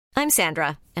I'm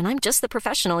Sandra, and I'm just the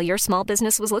professional your small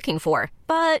business was looking for.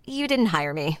 But you didn't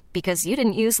hire me because you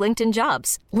didn't use LinkedIn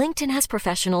Jobs. LinkedIn has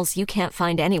professionals you can't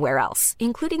find anywhere else,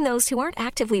 including those who aren't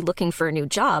actively looking for a new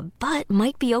job, but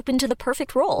might be open to the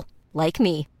perfect role, like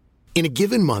me. In a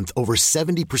given month, over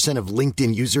 70% of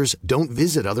LinkedIn users don't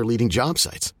visit other leading job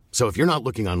sites. So if you're not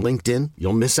looking on LinkedIn,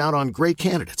 you'll miss out on great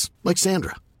candidates like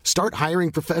Sandra. Start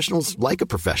hiring professionals like a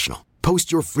professional.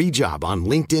 Post your free job on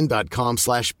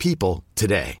linkedin.com/people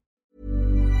today.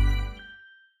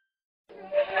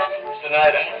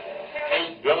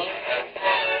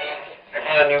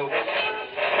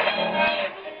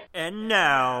 And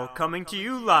now, coming to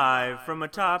you live from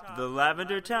atop the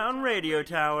Lavender Town Radio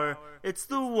Tower, it's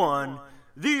the one,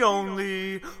 the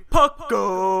only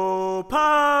Puckle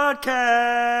Podcast!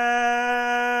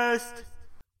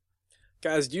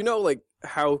 Guys, do you know, like,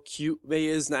 how cute May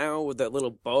is now with that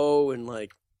little bow and,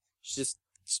 like, she's just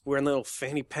wearing a little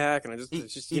fanny pack and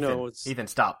it's just, you know, it's... Ethan,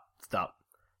 stop.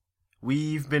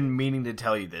 We've been meaning to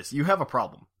tell you this. You have a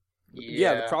problem.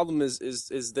 Yeah, the problem is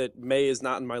that May is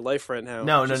not in my life right now.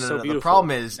 No. Beautiful. The problem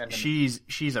is she's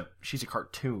a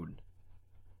cartoon.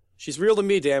 She's real to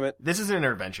me, damn it. This is an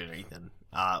intervention, Ethan.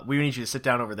 We need you to sit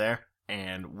down over there,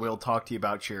 and we'll talk to you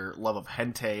about your love of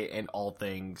hentai and all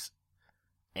things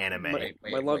anime.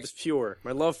 My love is pure.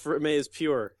 My love for May is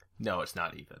pure. No, it's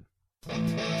not, Ethan.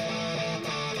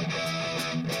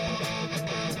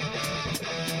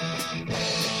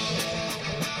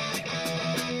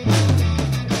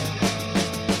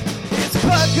 It's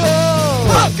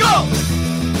Puckle!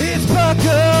 It's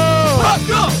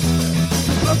Puckle!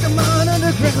 Pokemon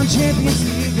Underground Champions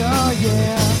League, oh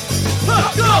yeah!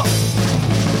 Puckle!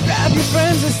 Grab your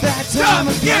friends, it's that time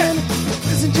again!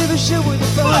 Listen to the show where the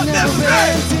fun never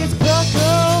ends! It's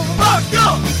Puckle! Oh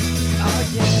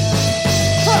yeah!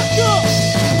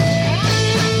 Puckle!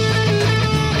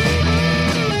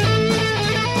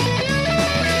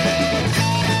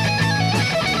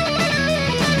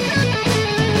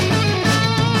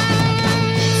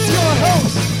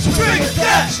 Drink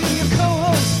that! Your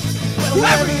co-host,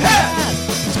 whatever he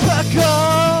has, it's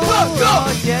Puckle! Oh,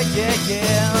 yeah!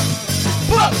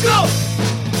 Puckle!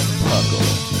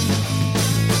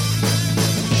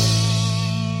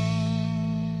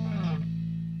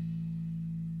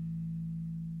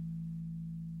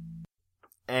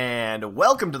 And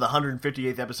welcome to the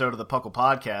 158th episode of the Puckle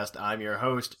Podcast. I'm your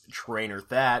host, Trainer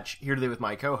Thatch, here today with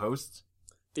my co-hosts.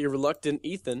 The reluctant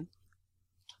Ethan.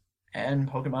 And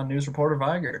Pokemon News Reporter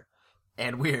Viger.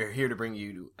 And we're here to bring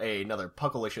you another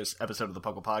Puckalicious episode of the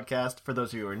Puckle Podcast. For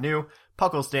those of you who are new,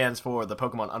 Puckle stands for the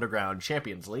Pokemon Underground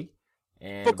Champions League.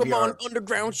 And Pokemon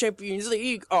Underground Champions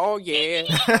League, oh yeah!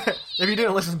 If you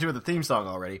didn't listen to the theme song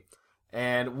already.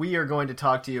 And we are going to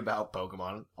talk to you about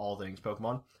Pokemon, all things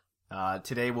Pokemon.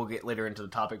 Today we'll get later into the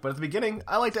topic, but at the beginning,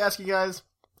 I like to ask you guys,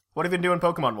 what have you been doing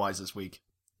Pokemon-wise this week?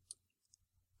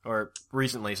 Or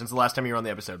recently, since the last time you were on the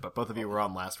episode, but both of you were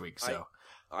on last week, so...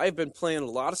 I've been playing a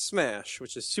lot of Smash,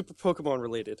 which is super Pokemon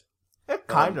related.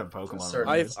 Kind of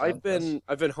Pokemon.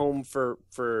 I've been home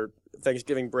for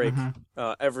Thanksgiving break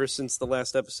ever since the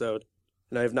last episode,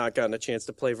 and I have not gotten a chance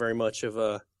to play very much of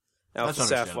Alpha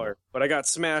Sapphire. But I got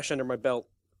Smash under my belt.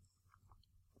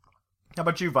 How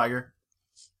about you, Viger?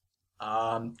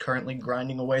 Currently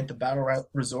grinding away at the Battle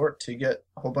Resort to get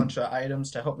a whole bunch of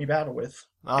items to help me battle with.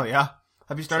 Oh, yeah?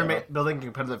 Have you started building a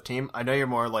competitive team? I know you're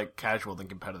more, like, casual than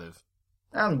competitive.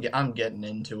 I'm getting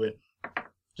into it.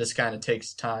 Just kind of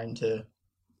takes time to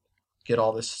get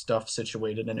all this stuff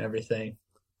situated and everything.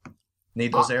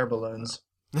 Need those air balloons.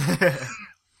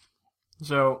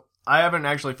 So, I haven't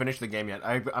actually finished the game yet.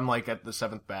 I'm, like, at the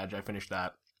 7th badge. I finished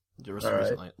that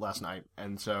recently, last night.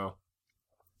 And so,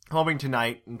 hoping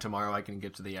tonight and tomorrow I can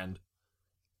get to the end.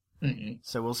 Mm-hmm.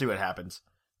 So, we'll see what happens.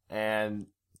 And...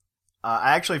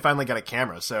 I actually finally got a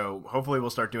camera, so hopefully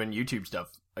we'll start doing YouTube stuff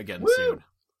again soon.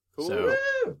 Cool. So,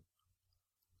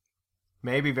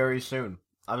 maybe very soon.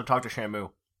 I'll have to talk to Shamu.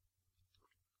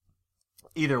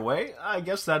 Either way, I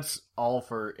guess that's all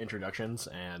for introductions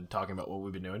and talking about what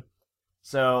we've been doing.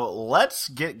 So, let's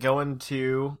get going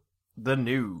to the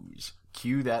news.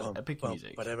 Cue that epic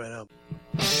music.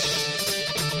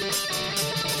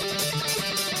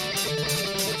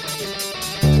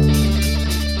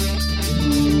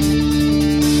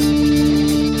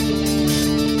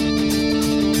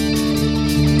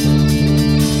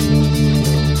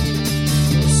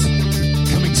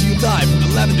 Live from the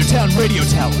Lavender Town Radio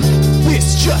Tower.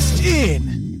 This just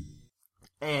in.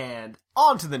 And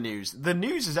on to the news. The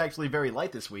news is actually very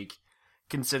light this week,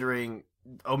 considering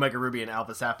Omega Ruby and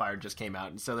Alpha Sapphire just came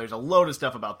out. And so there's a load of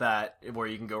stuff about that where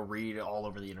you can go read all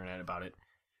over the internet about it.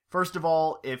 First of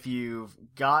all, if you've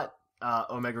got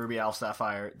Omega Ruby Alpha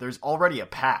Sapphire, there's already a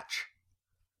patch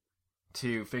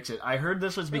to fix it. I heard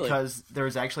this was because there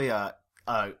was actually a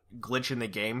glitch in the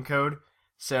game code.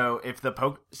 So if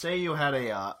say you had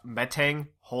a Metang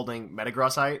holding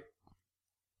Metagrossite,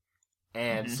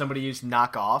 and somebody used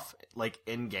knock off, like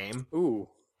in game, the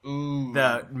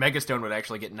Megastone would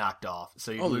actually get knocked off.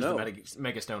 So you lose the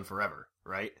Megastone forever,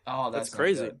 right? Oh, that's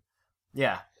crazy. Good.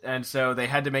 Yeah, and so they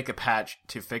had to make a patch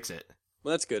to fix it.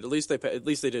 Well, that's good. At least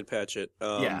they did patch it.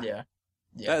 Yeah.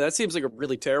 That seems like a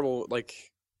really terrible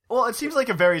Well, it seems like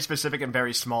a very specific and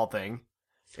very small thing.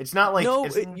 It's not like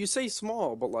you say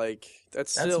small, but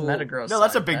that's still Metagrossite. No,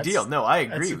 that's a big deal. No, I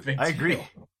agree. I agree.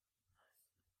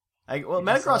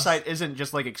 Metagrossite isn't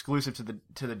just exclusive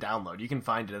to the download. You can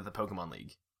find it at the Pokemon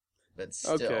League. But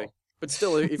still. Okay. But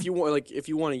still, if you want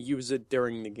to use it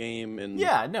during the game, and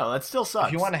that still sucks.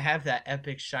 If you want to have that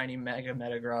epic shiny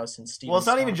Metagross and Steven, well, it's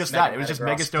not even just that. It was just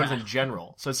Metagross Megastones in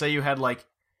general. So, say you had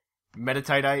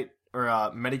Metatite or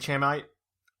Medichamite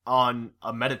on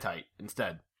a Metatite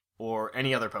instead, or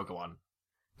any other Pokemon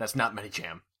that's not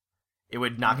Medicham, it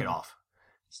would knock it off.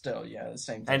 Still, the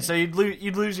same thing. And so you'd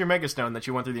lose your Megastone that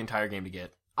you went through the entire game to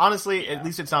get. Honestly, at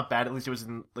least it's not bad. At least it was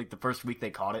in the first week they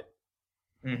caught it.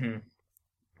 Mm-hmm.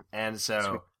 And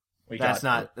so that's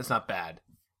not bad.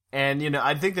 And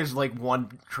I think there's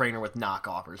one trainer with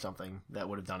knockoff or something that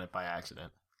would have done it by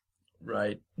accident.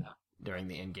 Right. During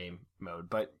the in-game mode.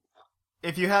 But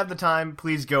if you have the time,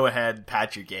 please go ahead,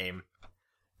 patch your game.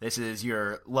 This is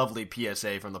your lovely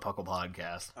PSA from the Puckle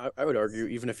Podcast. I would argue,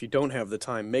 even if you don't have the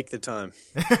time, make the time.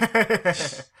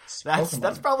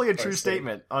 That's probably a true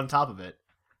statement on top of it.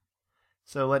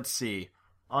 So let's see.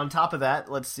 On top of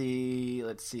that, let's see.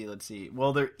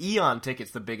 Well, their Eon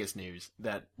ticket's the biggest news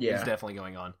that is definitely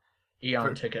going on.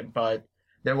 Eon ticket, but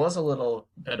there was a little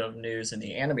bit of news in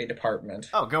the anime department.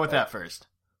 Oh, go with that first.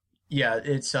 Yeah,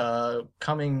 it's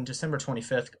coming December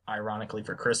 25th, ironically,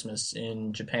 for Christmas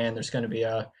in Japan. There's going to be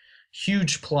a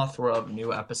huge plethora of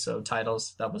new episode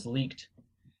titles that was leaked.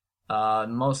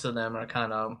 Most of them are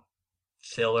kind of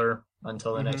filler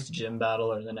until the next gym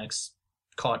battle or the next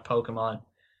caught Pokemon.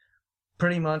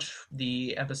 Pretty much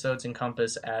the episodes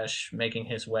encompass Ash making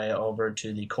his way over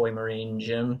to the Koi Marine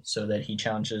gym so that he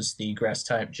challenges the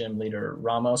grass-type gym leader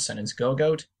Ramos and his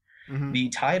Go-Goat. Mm-hmm. The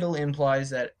title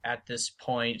implies that at this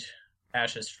point,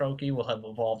 Ash's Froakie will have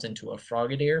evolved into a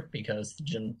Frogadier because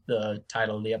the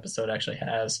title of the episode actually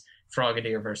has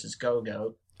Frogadier versus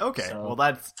Go-Goat. Okay, so, well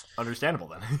that's understandable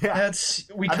then. Yeah.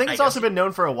 I think it's also been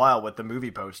known for a while with the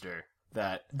movie poster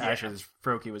that Ash's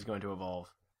Froakie was going to evolve.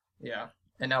 Yeah.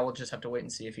 And now we'll just have to wait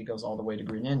and see if he goes all the way to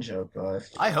Greninja. But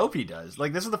I hope he does.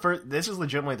 This is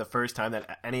legitimately the first time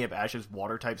that any of Ash's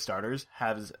water-type starters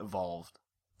has evolved.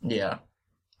 Yeah.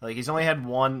 He's only had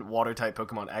one water-type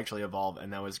Pokemon actually evolve,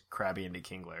 and that was Krabby into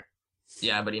Kingler.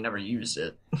 Yeah, but he never used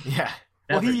it. Yeah.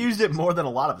 Well, he used it more than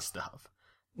a lot of the stuff.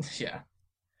 Yeah.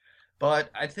 But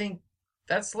I think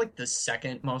that's the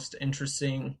second most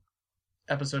interesting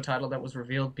episode title that was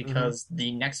revealed because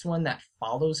the next one that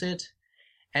follows it,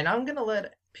 and I'm going to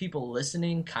let people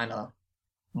listening kind of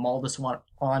mull this one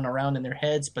on around in their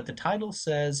heads, but the title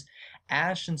says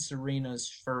Ash and Serena's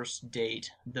First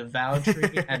Date, the Vow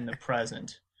Tree and the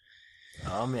Present.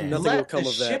 Oh, man. Nothing will come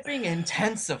of that. Shipping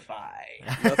intensify.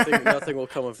 Nothing will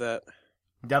come of that.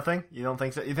 Nothing? You don't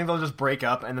think so? You think they'll just break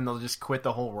up and then they'll just quit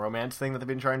the whole romance thing that they've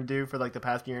been trying to do for the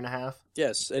past year and a half?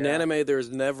 Yes. In anime, there's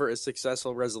never a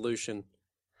successful resolution.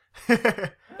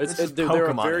 There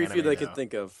are very few that I can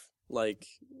think of. Like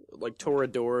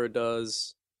Toradora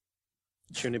does,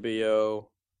 Chunibyo.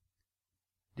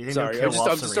 Sorry,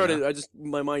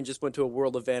 my mind just went to a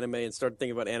world of anime and started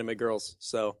thinking about anime girls.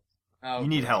 So you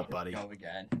need help, buddy. Go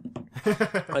again.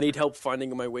 I need help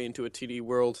finding my way into a 2D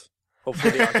world.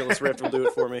 Hopefully, the Oculus Rift will do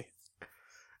it for me.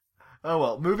 Oh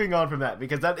well, moving on from that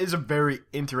because that is a very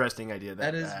interesting idea.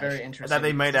 That is very interesting. That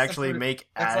they might actually make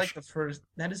Ash.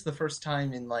 That is the first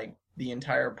time in the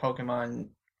entire Pokemon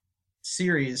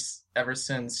series ever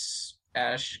since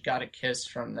Ash got a kiss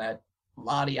from that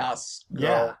Latias girl.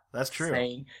 Yeah, that's true.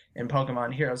 Thing in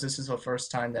Pokemon Heroes, this is the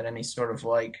first time that any sort of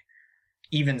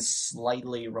even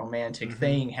slightly romantic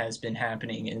thing has been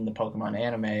happening in the Pokemon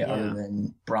anime, other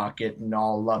than Brock getting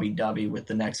all lovey-dovey with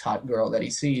the next hot girl that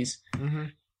he sees. Mm-hmm.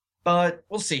 But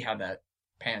we'll see how that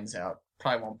pans out.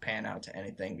 Probably won't pan out to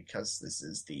anything because this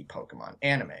is the Pokemon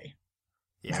anime.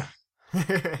 Yeah.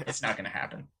 It's not going to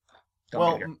happen.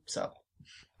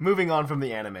 Moving on from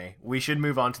the anime, we should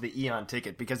move on to the Eon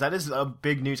ticket because that is a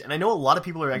big news, and I know a lot of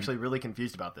people are actually really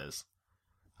confused about this.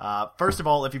 First of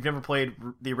all, if you've never played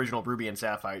the original Ruby and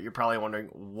Sapphire, you're probably wondering,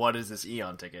 what is this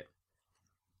Eon ticket?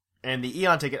 And the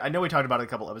Eon ticket, I know we talked about it a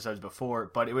couple episodes before,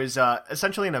 but it was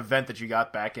essentially an event that you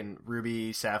got back in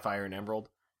Ruby, Sapphire, and Emerald,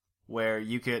 where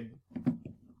you could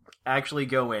actually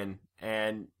go in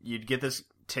and you'd get this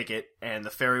ticket, and the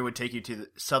ferry would take you to the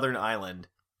Southern Island,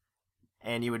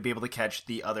 and you would be able to catch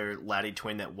the other Laddie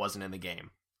twin that wasn't in the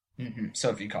game. Mm-hmm. So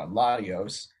if you caught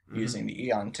Latios using the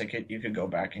Eon ticket, you could go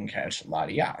back and catch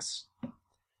Latias.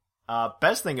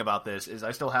 Best thing about this is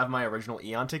I still have my original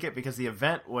Eon ticket because the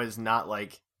event was not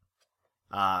like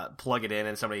plug it in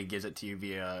and somebody gives it to you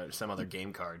via some other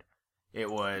game card.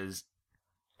 It was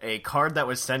a card that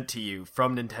was sent to you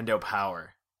from Nintendo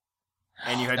Power,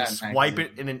 and you had to swipe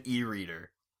it in an e-reader.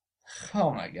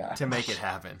 Oh my god! To make it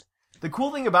happen. The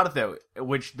cool thing about it, though,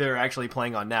 which they're actually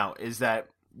playing on now, is that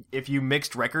if you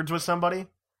mixed records with somebody,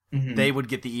 they would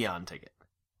get the Eon ticket.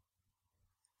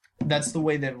 That's the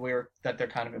way that they're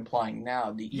kind of implying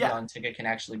now. The Eon ticket can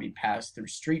actually be passed through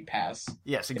Street Pass.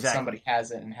 Yes, exactly. If somebody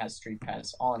has it and has Street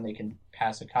Pass on, they can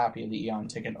pass a copy of the Eon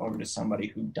ticket over to somebody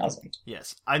who doesn't.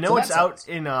 Yes, I know it's out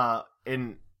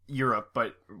in Europe,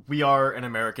 but we are an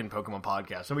American Pokemon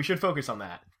podcast, so we should focus on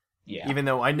that. Yeah. Even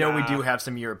though I know we do have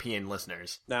some European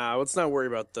listeners. Nah, let's not worry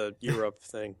about the Europe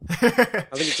thing. I think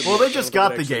it's well, they just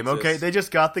got the game, okay? They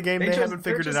just got the game. They haven't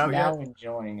figured it out yet. They're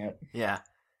enjoying it. Yeah.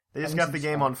 They just got the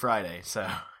game on Friday, so.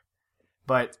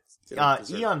 But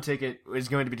Eon Ticket is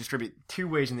going to be distributed two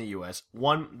ways in the U.S.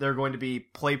 One, they're going to be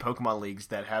play Pokemon leagues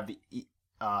that have the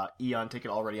Eon Ticket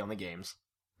already on the games.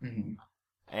 Mm-hmm.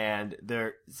 And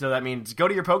so that means go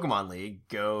to your Pokemon League,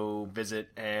 go visit,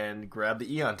 and grab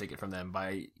the Eon Ticket from them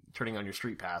by turning on your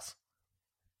Street Pass.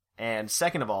 And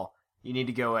second of all, you need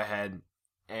to go ahead,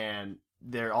 and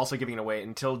they're also giving it away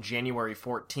until January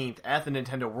 14th at the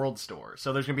Nintendo World Store.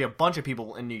 So there's going to be a bunch of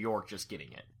people in New York just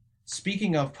getting it.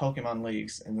 Speaking of Pokemon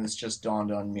Leagues, and this just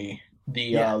dawned on me,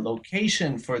 the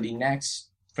location for the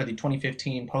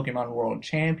 2015 Pokemon World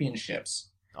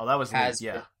Championships. Oh, that was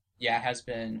neat, has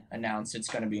been announced. It's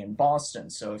going to be in Boston.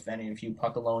 So if any of you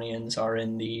Puckalonians are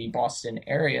in the Boston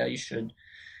area, you should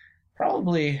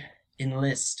probably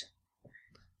enlist.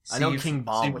 I know King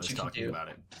Bomb was talking about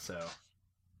it, so...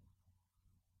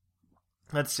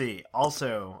 Let's see.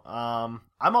 Also, I'm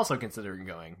also considering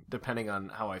going, depending on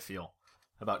how I feel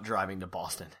about driving to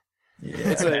Boston. Yeah,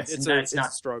 it's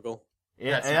a struggle.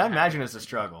 Yeah, and I imagine it's a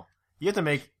struggle. You have to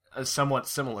make a somewhat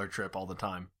similar trip all the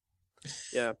time.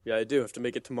 Yeah, I do have to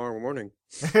make it tomorrow morning.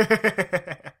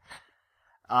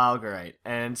 All right,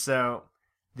 and so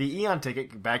the Eon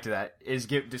ticket, back to that, is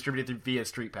distributed via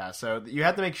Street Pass. So you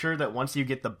have to make sure that once you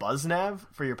get the BuzzNav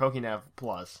for your PokéNav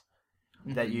Plus,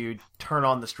 that you turn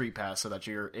on the Street Pass so that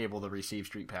you're able to receive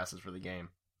Street Passes for the game.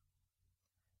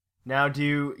 Now,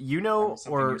 do you know,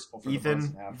 or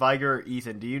Ethan, Viger or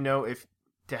Ethan, do you know if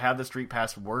to have the Street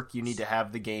Pass work, you need to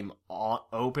have the game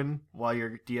open while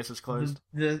your DS is closed?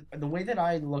 The way that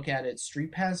I look at it,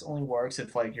 Street Pass only works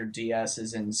if like your DS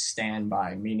is in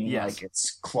standby, meaning like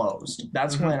it's closed.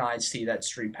 That's when I see that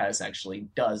Street Pass actually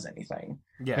does anything.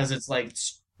 Yeah. Because it's like...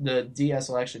 The DS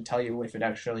will actually tell you if it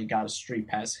actually got a Street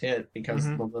Pass hit because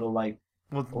the little light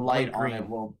on it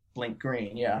will blink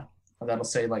green. Yeah, and that'll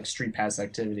say like Street Pass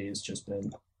activity has just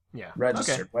been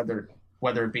registered. Okay.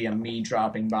 Whether it be a me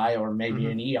dropping by or maybe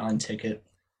an Eon ticket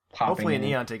popping. Hopefully an in.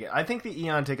 Eon ticket. I think the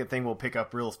Eon ticket thing will pick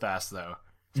up real fast though,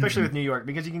 especially with New York,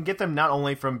 because you can get them not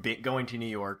only from going to New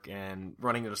York and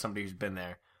running into somebody who's been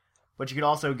there, but you could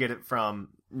also get it from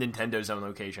Nintendo Zone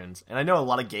locations. And I know a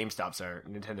lot of GameStops are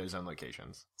Nintendo Zone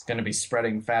locations. It's going to be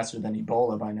spreading faster than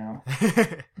Ebola by now.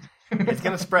 It's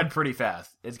going to spread pretty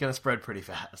fast.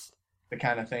 The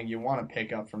kind of thing you want to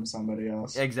pick up from somebody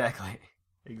else. Exactly.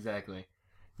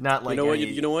 Not like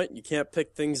you know what? You can't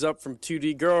pick things up from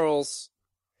 2D girls.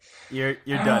 You're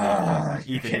done,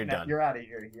 Ethan. You're done. You're out of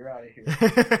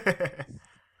here.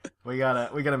 We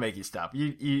gotta make you stop.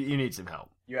 You need some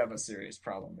help. You have a serious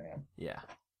problem, man. Yeah.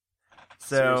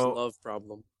 Serious love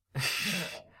problem.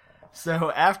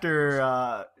 So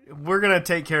after we're gonna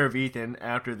take care of Ethan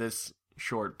after this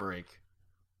short break.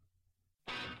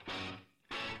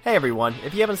 Hey everyone,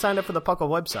 if you haven't signed up for the Puckle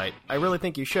website, I really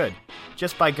think you should.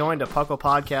 Just by going to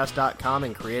pucklepodcast.com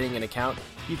and creating an account,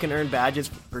 you can earn badges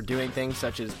for doing things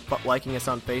such as liking us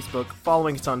on Facebook,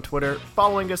 following us on Twitter,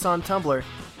 following us on Tumblr,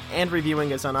 and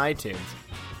reviewing us on iTunes.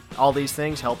 All these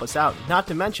things help us out. Not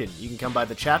to mention, you can come by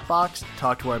the chat box,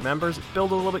 talk to our members,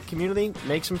 build a little bit community,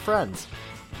 make some friends.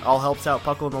 All helps out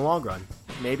Puckle in the long run.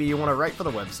 Maybe you want to write for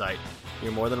the website.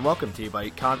 You're more than welcome to by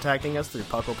contacting us through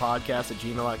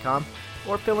pucklepodcast@gmail.com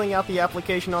or filling out the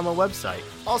application on the website.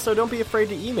 Also, don't be afraid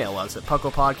to email us at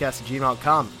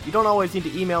pucklepodcast@gmail.com. You don't always need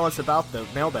to email us about the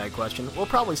mailbag question. We'll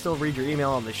probably still read your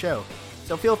email on the show.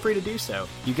 so feel free to do so.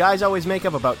 You guys always make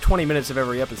up about 20 minutes of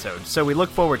every episode, so we look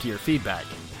forward to your feedback.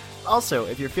 Also,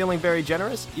 if you're feeling very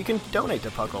generous, you can donate to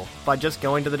Puckle by just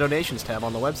going to the donations tab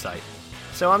on the website.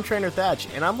 So I'm Trainer Thatch,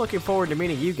 and I'm looking forward to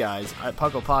meeting you guys at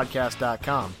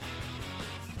PucklePodcast.com.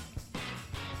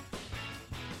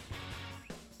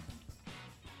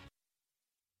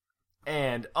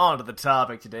 And on to the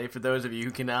topic today. For those of you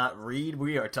who cannot read,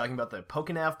 we are talking about the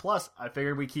PokéNav Plus. I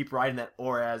figured we'd keep riding that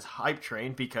ORAS hype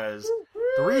train because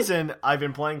the reason I've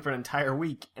been playing for an entire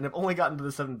week and have only gotten to the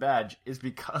 7th badge is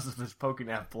because of this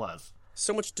PokéNav Plus.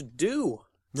 So much to do.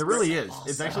 There really is. Awesome.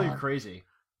 It's actually crazy.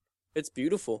 It's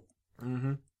beautiful.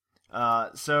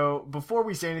 Mm-hmm. So before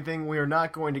we say anything, we are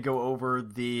not going to go over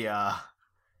the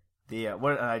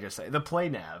what did I just say? The Play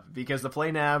Nav, because the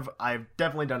Play Nav I've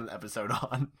definitely done an episode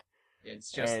on.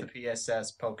 It's just the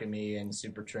PSS, Pokemon, and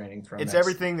Super Training from It's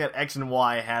everything that X and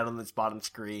Y had on this bottom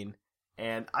screen.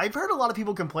 And I've heard a lot of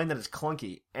people complain that it's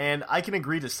clunky, and I can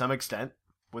agree to some extent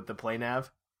with the Play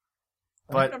Nav.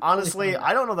 But honestly,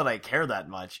 I don't know that I care that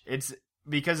much. It's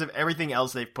because of everything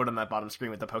else they've put on that bottom screen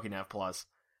with the PokéNav Plus.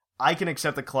 I can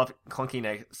accept the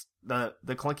clunkiness, the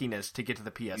clunkiness to get to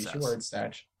the PSS. Use your words,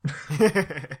 Thatch.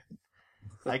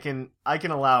 I can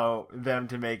allow them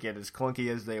to make it as clunky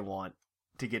as they want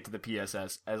to get to the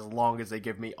PSS, as long as they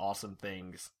give me awesome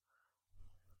things.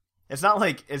 It's not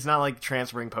like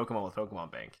transferring Pokemon with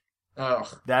Pokemon Bank. Ugh.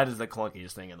 That is the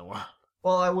clunkiest thing in the world.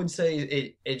 Well, I would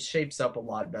say it shapes up a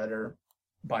lot better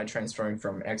by transferring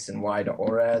from X and Y to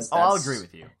ORAS. I'll agree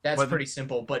with you. That's pretty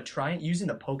simple, but using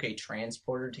the Poke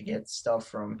Transporter to get stuff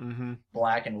from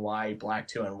Black and White, Black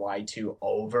 2 and Y2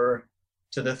 over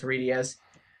to the 3DS,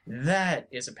 that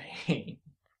is a pain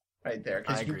right there.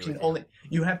 Because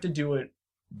you have to do it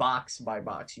box by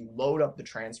box. You load up the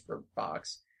transfer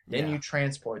box, then you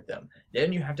transport them.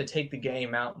 Then you have to take the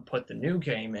game out and put the new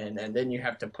game in, and then you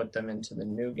have to put them into the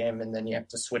new game, and then you have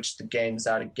to switch the games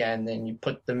out again, then you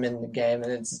put them in the game,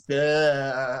 and it's...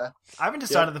 I haven't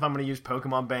decided if I'm going to use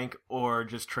Pokemon Bank or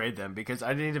just trade them, because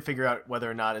I need to figure out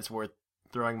whether or not it's worth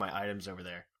throwing my items over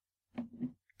there.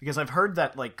 Because I've heard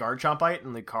that like Garchompite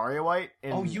and Lucario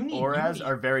and ORAS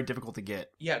are very difficult to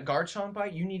get. Yeah,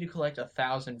 Garchompite, you need to collect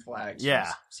 1,000 flags from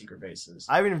secret bases.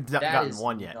 I haven't even gotten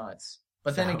one yet. Nuts.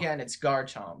 But then again, it's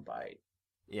Garchompite.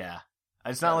 Yeah.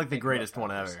 It's not like the greatest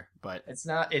one ever, but it's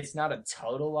not a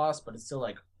total loss, but it's still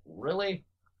like, really?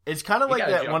 It's kind of like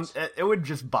that one. It would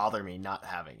just bother me not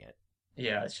having it.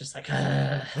 Yeah, it's just like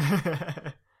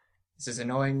this is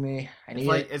annoying me.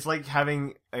 It's like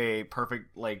having a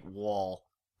perfect like wall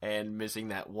and missing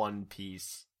that one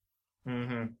piece.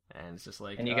 Mm-hmm. And it's just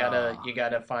like, and you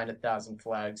gotta find 1,000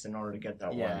 flags in order to get that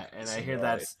one. Yeah, and I hear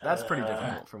that's pretty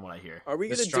difficult from what I hear. Are we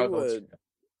gonna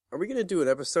do an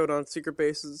episode on secret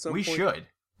bases at some point?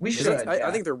 We should.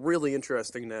 I think they're really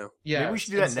interesting now. Yeah, maybe we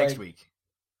should do that next week.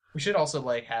 We should also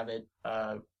like have it.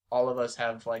 All of us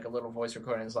have like a little voice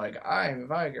recording. It's like, I'm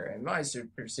Viger, and my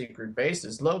super secret base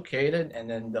is located, and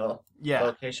then the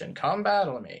location, come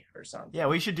battle me, or something. Yeah,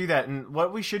 we should do that. And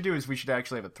what we should do is we should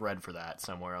actually have a thread for that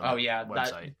somewhere on the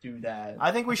website. Do that.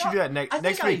 I think we should do that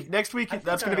next week. Next week,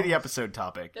 that's going to be the episode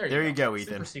topic. There you go,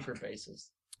 Ethan. Super secret bases.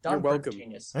 You're welcome.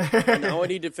 Genius. Now I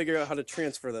need to figure out how to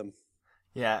transfer them.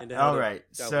 Yeah, all right.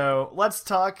 So let's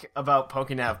talk about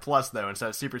PokéNav Plus, though, instead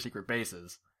of super secret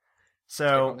bases.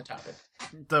 So, on the topic.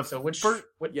 Which part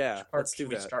let's do should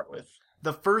we that. start with?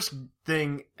 The first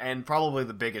thing, and probably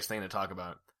the biggest thing to talk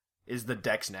about, is the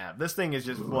Dex Nav. This thing is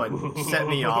just what set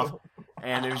me off,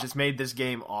 and it was just made this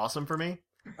game awesome for me.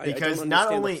 Because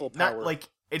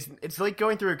it's like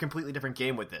going through a completely different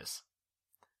game with this.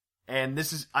 And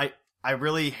this is I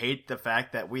really hate the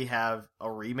fact that we have a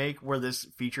remake where this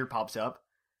feature pops up,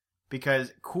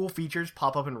 because cool features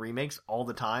pop up in remakes all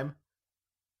the time.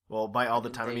 Well, by all the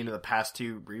time, I mean in the past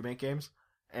 2 remake games.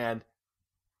 And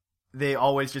they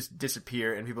always just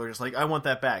disappear, and people are just like, I want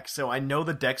that back. So I know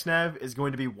the Dex Nav is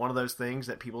going to be one of those things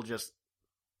that people just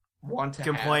want to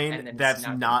complain that's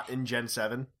not in Gen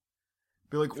 7.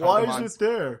 Be like, why is it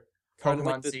there?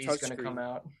 Pokemon C is going to come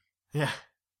out. Yeah.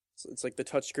 So it's like the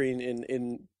touchscreen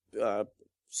in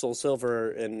Soul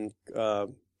Silver and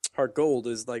Heart Gold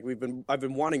is like I've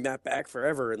been wanting that back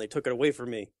forever, and they took it away from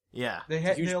me. Yeah.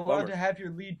 They're allowed to have your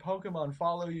lead Pokemon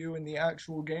follow you in the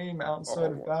actual game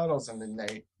outside of battles, and then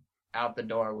they out the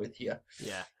door with you.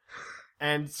 Yeah.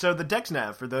 And so the Dex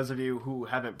Nav, for those of you who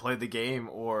haven't played the game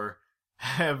or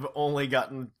have only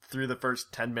gotten through the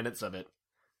first 10 minutes of it,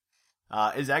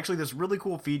 is actually this really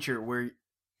cool feature where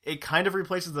it kind of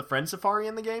replaces the Friend Safari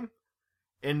in the game,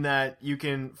 in that you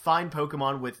can find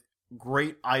Pokemon with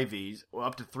great IVs,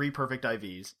 up to 3 perfect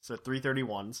IVs, so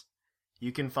 331s.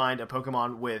 You can find a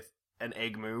Pokemon with an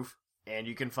egg move, and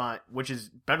you can find, which is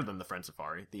better than the Friend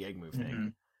Safari, the egg move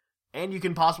thing, and you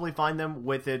can possibly find them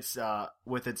with its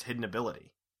hidden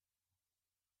ability.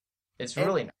 It's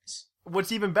really nice.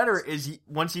 What's even better is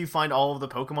once you find all of the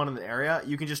Pokemon in the area,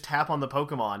 you can just tap on the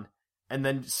Pokemon and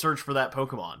then search for that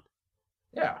Pokemon.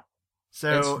 Yeah.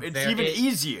 So it's even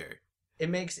easier. It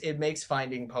makes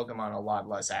finding Pokemon a lot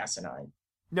less asinine.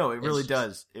 No, it really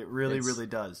does. It really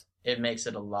does. It makes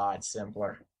it a lot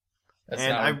simpler.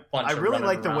 And I really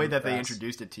like the way that they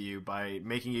introduced it to you by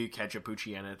making you catch a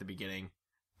Poochyena at the beginning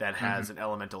that has an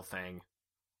elemental thing.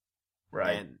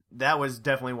 Right. And that was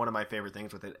definitely one of my favorite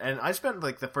things with it. And I spent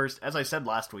as I said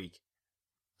last week,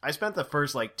 I spent the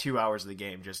first 2 hours of the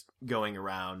game just going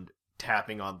around,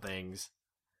 tapping on things,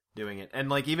 doing it.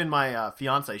 And even my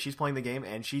fiance, she's playing the game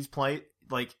and she's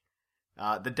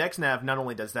the Dex Nav not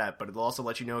only does that, but it'll also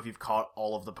let you know if you've caught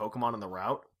all of the Pokemon on the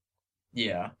route.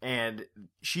 Yeah. And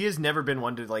she has never been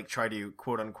one to try to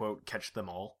quote unquote catch them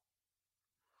all.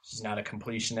 She's not a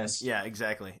completionist. Yeah,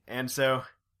 exactly. And so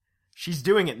she's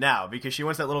doing it now because she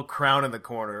wants that little crown in the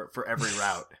corner for every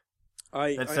route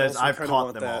that says I've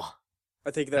caught them all.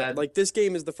 I think that this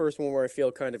game is the first one where I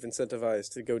feel kind of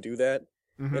incentivized to go do that,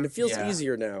 and it feels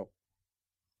easier now.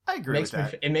 I agree with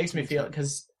that. It makes me feel,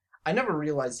 because I never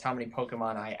realized how many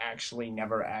Pokemon I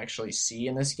never actually see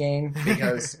in this game,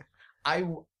 because I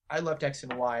left X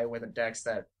and Y with a Dex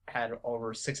that had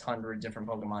over 600 different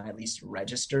Pokemon at least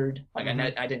registered.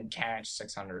 I didn't catch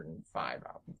 605 of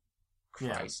them.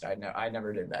 Christ, yeah. I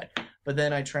never did that. But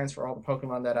then I transfer all the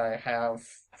Pokemon that I have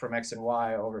from X and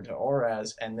Y over to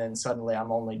ORAS, and then suddenly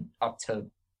I'm only up to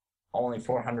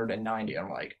 490. I'm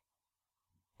like,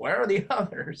 where are the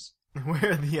others?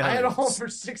 Where are the others? I had over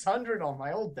 600 on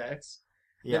my old Dex.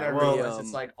 Yeah, then I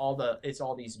realized it's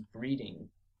all these breeding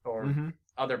or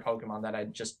other Pokemon that I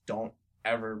just don't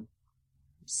ever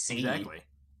see. Exactly.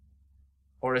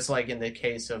 Or it's in the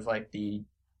case of the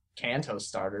Kanto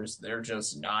starters, they're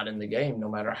just not in the game no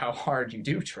matter how hard you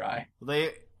do try.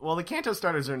 The Kanto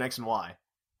starters are in X and Y.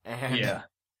 And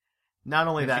not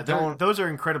only that, those are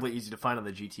incredibly easy to find on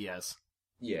the GTS.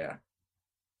 Yeah.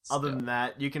 Other than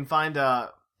that, you can find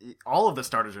all of the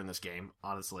starters are in this game,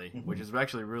 honestly, which is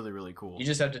actually really, really cool. You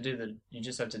just have to do the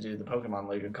Pokemon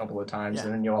League a couple of times,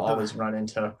 and then you'll always run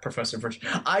into Professor Birch.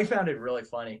 I found it really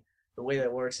funny. The way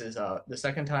that works is the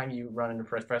second time you run into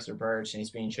Professor Birch and he's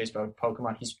being chased by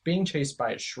Pokemon, he's being chased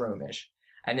by a Shroomish.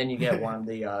 And then you get one of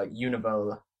the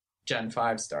Univo Gen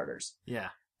 5 starters. Yeah.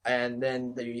 And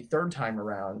then the third time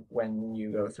around, when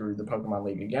you go through the Pokemon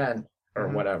League again, or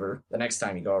whatever, the next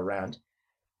time you go around,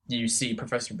 you see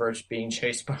Professor Birch being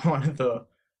chased by one of the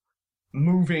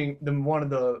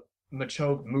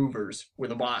Machoke movers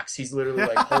with a box. He's literally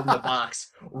holding the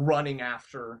box, running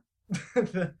after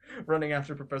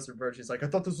Professor Birch. He's like, I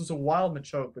thought this was a wild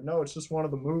Machoke, but no, it's just one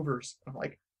of the movers. I'm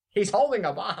like, he's holding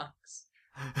a box.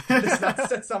 Does that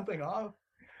set something off?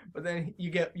 But then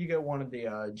you get one of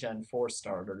the Gen 4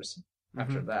 starters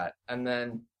after that, and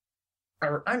then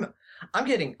I'm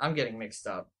getting mixed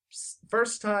up.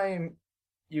 First time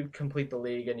you complete the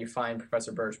league and you find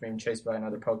Professor Birch being chased by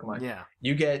another Pokemon,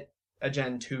 you get a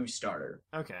Gen 2 starter.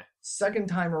 Okay. Second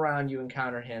time around you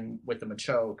encounter him with the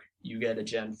Machoke, you get a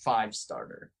Gen 5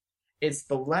 starter. It's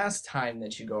the last time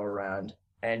that you go around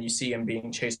and you see him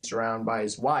being chased around by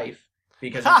his wife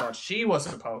because he thought she was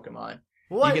a Pokemon.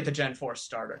 What? You get the Gen 4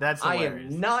 starter. That's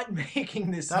hilarious. I am not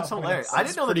making this That's up. That's hilarious. I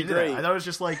didn't know that he did that. I thought it was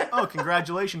just oh,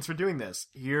 congratulations for doing this.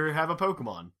 Here, have a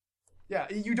Pokemon. Yeah,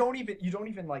 you don't even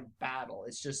battle.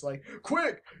 It's just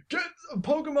quick, get a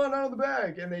Pokemon out of the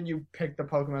bag, and then you pick the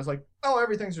Pokemon. It's oh,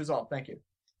 everything's resolved. Thank you.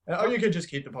 You can just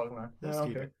keep the Pokemon.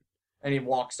 Keep it. And he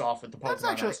walks off with the Pokemon. That's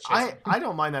actually, I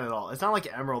don't mind that at all. It's not like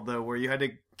Emerald though, where you had to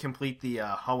complete the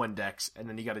Hoenn Dex, and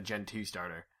then you got a Gen 2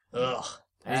 starter. Ugh.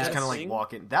 And you just kind of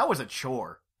walk in. That was a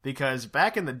chore because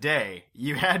back in the day,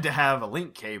 you had to have a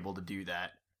link cable to do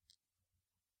that.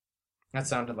 That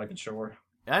sounded like a chore.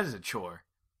 That is a chore.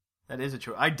 That is a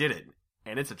chore. I did it,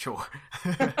 and it's a chore.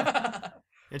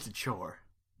 It's a chore.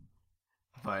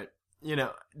 But,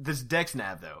 this Dex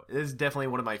Nav, though, is definitely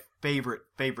one of my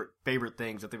favorite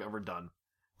things that they've ever done.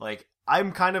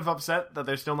 I'm kind of upset that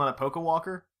there's still not a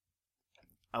Pokewalker.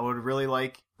 I would really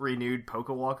like renewed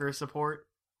Pokewalker support.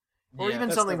 Or even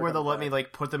something where they'll let me,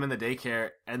 put them in the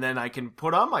daycare, and then I can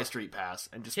put on my Street Pass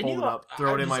and just fold it up,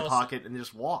 throw it in my pocket, and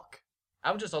just walk.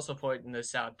 I would just also point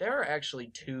this out. There are actually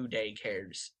 2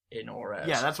 daycares in ORAS.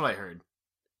 Yeah, that's what I heard.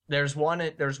 There's one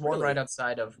right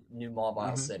outside of New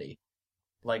Mobile City.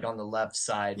 On the left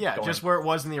side. Yeah, just where it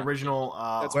was in the original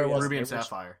Ruby and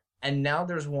Sapphire. And now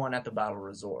there's one at the Battle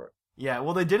Resort. Yeah,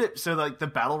 well, they did it so the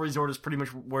Battle Resort is pretty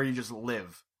much where you just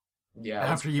live. Yeah.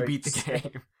 After you beat the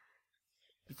game.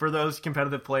 for those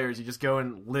competitive players, you just go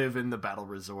and live in the battle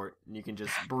resort, and you can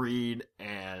just breed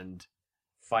and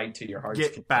fight to your heart's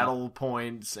get battle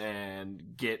points and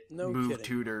get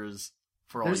tutors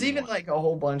for all. There's even like a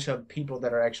whole bunch of people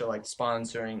that are actually like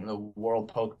sponsoring the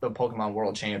Pokemon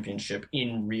World Championship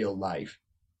in real life.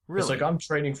 Really? It's like, I'm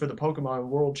training for the Pokemon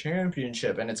World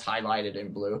Championship, and it's highlighted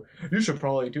in blue. You should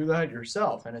probably do that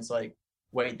yourself. And it's like,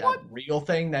 wait, that real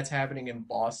thing that's happening in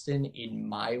Boston in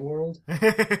my world?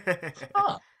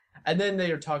 Huh. And then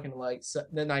they are talking like,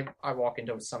 then I walk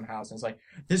into some house and it's like,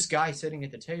 this guy sitting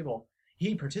at the table,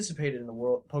 he participated in the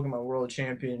Pokemon World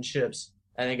Championships.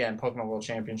 And again, Pokemon World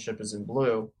Championship is in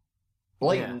blue.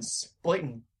 Blatant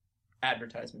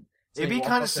advertisement. So it'd be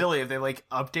kind of silly if they like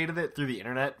updated it through the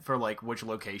internet for like which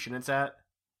location it's at.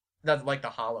 That's like the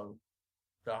hollow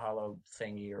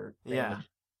thingy or thing. Yeah.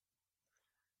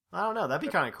 I don't know. That'd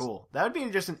be kind of cool. That would be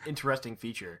just an interesting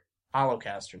feature.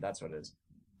 Holocaster, that's what it is.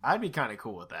 I'd be kind of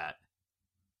cool with that.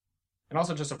 And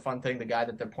also just a fun thing, the guy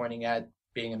that they're pointing at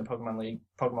being in the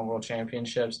Pokemon World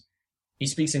Championships, he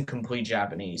speaks in complete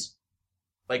Japanese.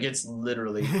 Like, it's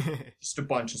literally just a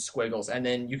bunch of squiggles. And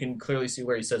then you can clearly see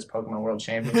where he says Pokemon World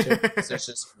Championship. There's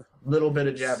just a little bit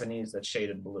of Japanese that's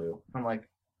shaded blue. I'm like,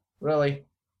 really?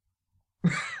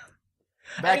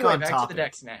 Back to the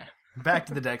Dex Nav. Back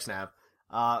to the Dex Nav.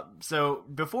 So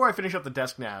before I finish up the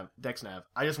Dex Nav,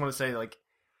 I just want to say, like,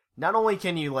 not only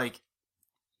can you, like,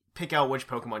 pick out which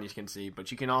Pokemon you can see,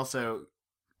 but you can also,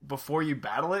 before you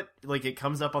battle it, like, it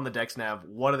comes up on the Dex Nav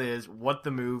what it is, what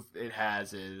the move it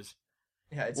has is,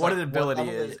 what its ability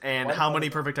is, and how many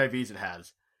perfect IVs it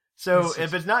has. So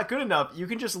if it's not good enough, you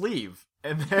can just leave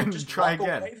and then just try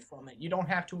again. Away from it. You don't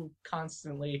have to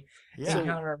constantly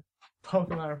encounter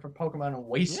Pokemon for Pokemon and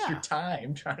waste your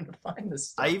time trying to find this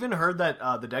stuff. I even heard that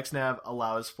the Dex Nav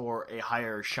allows for a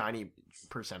higher shiny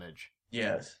percentage.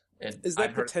 Yes. Is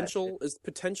that potential? Is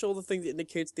potential the thing that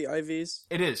indicates the IVs?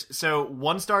 It is. So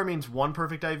 1 star means 1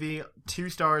 perfect IV, 2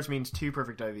 stars means 2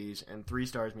 perfect IVs, and 3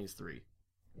 stars means 3.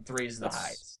 3 is the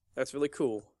highest. That's really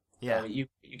cool. Yeah. So you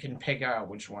can pick out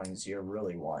which ones you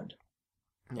really want.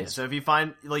 Yeah, so if you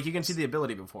find, like, you can see the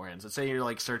ability beforehand. So say you're,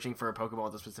 like, searching for a Pokemon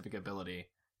with a specific ability.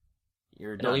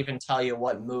 It'll even tell you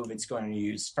what move it's going to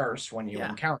use first when you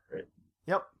encounter it.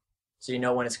 Yep. So you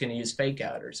know when it's going to use Fake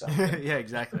Out or something. Yeah,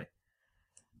 exactly.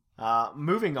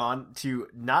 Moving on to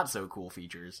not so cool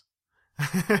features.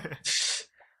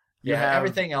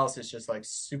 Everything else is just like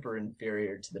super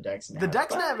inferior to the Dex Nav. The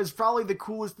Dex Nav is probably the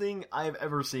coolest thing I've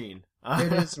ever seen.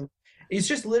 It is. It's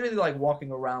just literally like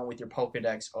walking around with your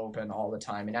Pokedex open all the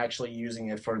time and actually using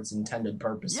it for its intended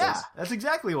purposes. Yeah, that's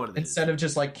exactly what it is. Instead of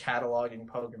just like cataloging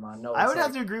Pokemon. No, I would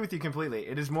have to agree with you completely.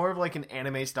 It is more of like an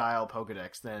anime style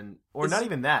Pokedex than, or not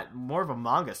even that, more of a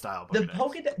manga style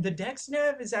Pokedex. The Dex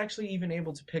Nav is actually even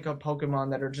able to pick up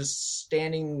Pokemon that are just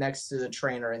standing next to the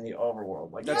trainer in the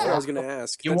overworld. Like that's what I was going to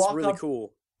ask. That's really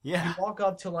cool. Yeah. You walk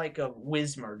up to like a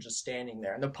Whismur just standing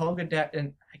there, and the Pokedex,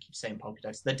 and I keep saying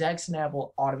Pokedex, the Dex Nav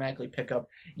will automatically pick up,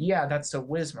 that's a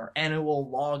Whismur, and it will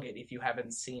log it if you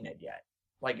haven't seen it yet,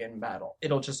 like in battle.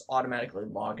 It'll just automatically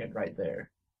log it right there.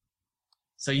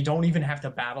 So you don't even have to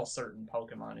battle certain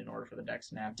Pokemon in order for the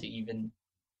Dex Nav to even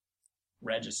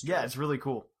register. Yeah, it's really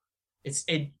cool. It's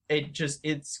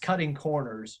cutting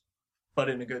corners, but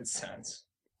in a good sense.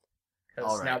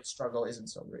 Because now the struggle isn't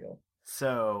so real.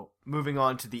 So, moving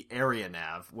on to the Area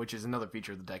Nav, which is another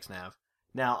feature of the Dex Nav.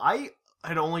 Now, I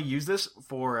had only used this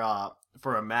for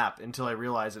a map until I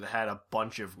realized it had a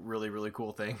bunch of really, really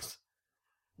cool things.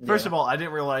 First of all, I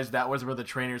didn't realize that was where the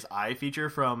Trainer's Eye feature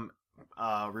from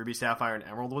Ruby, Sapphire, and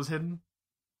Emerald was hidden.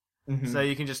 Mm-hmm. So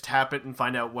you can just tap it and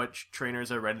find out which trainers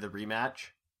are ready to rematch.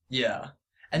 Yeah.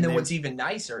 And then what's even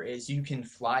nicer is you can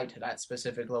fly to that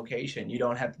specific location. You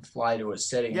don't have to fly to a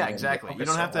city. Yeah, exactly. You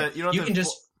don't have to.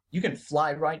 You can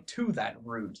fly right to that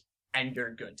route, and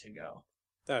you're good to go.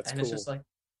 That's cool. It's just like,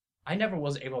 I never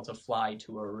was able to fly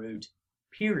to a route,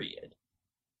 period.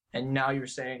 And now you're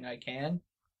saying I can?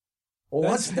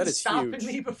 Well, what's been stopping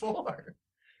me before?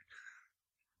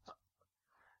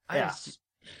 Yeah.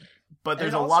 But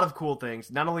there's a lot of cool things.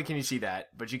 Not only can you see that,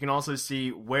 but you can also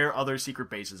see where other secret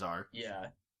bases are. Yeah.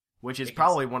 Which is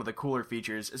probably one of the cooler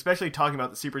features, especially talking about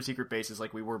the super secret bases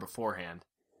like we were beforehand.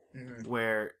 Mm-hmm.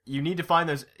 Where you need to find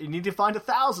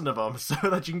 1,000 of them so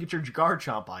that you can get your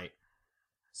Garchomp bite.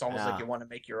 It's almost like you want to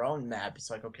make your own map.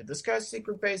 It's like, okay, this guy's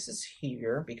secret base is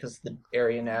here because the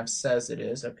Area Nav says it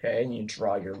is, okay, and you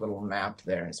draw your little map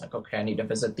there. And it's like, okay, I need to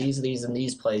visit these, and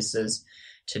these places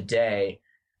today,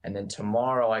 and then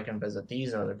tomorrow I can visit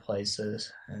these other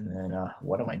places, and then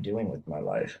what am I doing with my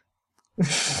life?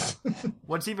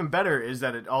 What's even better is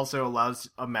that it also allows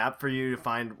a map for you to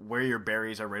find where your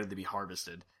berries are ready to be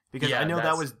harvested. Because I know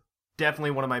that was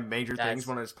definitely one of my major things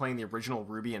when I was playing the original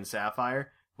Ruby and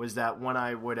Sapphire, was that when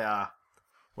I would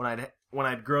when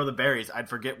I'd grow the berries, I'd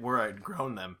forget where I'd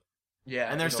grown them.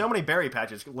 Yeah, and there's so many berry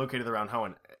patches located around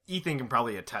Hoenn. Ethan can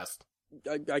probably attest.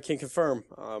 I can confirm.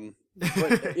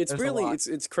 But it's really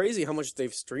it's crazy how much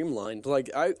they've streamlined. Like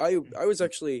I was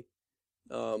actually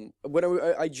when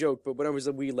I joke, but when I was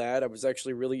a wee lad, I was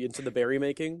actually really into the berry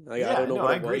making. I don't know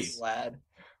what it was. Lad.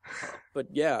 But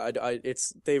yeah,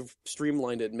 they've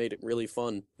streamlined it and made it really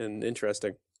fun and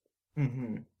interesting.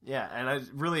 Mm-hmm. Yeah, and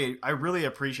I really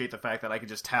appreciate the fact that I could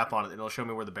just tap on it and it'll show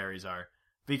me where the berries are.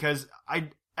 Because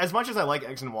as much as I like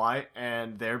X and Y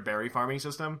and their berry farming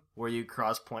system, where you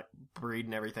breed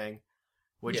and everything,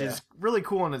 which is really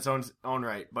cool in its own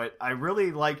right, but I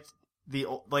really liked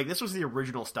this was the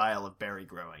original style of berry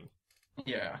growing.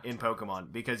 Yeah. In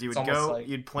Pokemon, because you would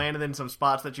you'd plant it in some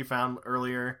spots that you found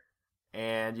earlier,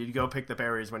 and you'd go pick the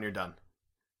berries when you're done.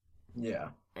 Yeah.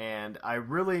 And I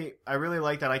really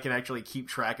like that I can actually keep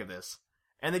track of this.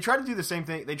 And they try to do the same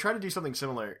thing. They try to do something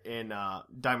similar in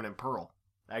Diamond and Pearl,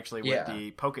 actually, with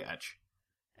the Poke-Etch.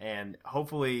 And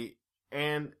hopefully,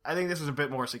 and I think this is a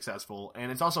bit more successful.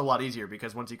 And it's also a lot easier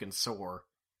because once you can soar,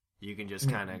 you can just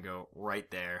kind of go right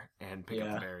there and pick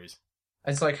up the berries.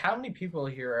 It's like, how many people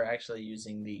here are actually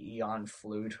using the Eon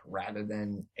Flute rather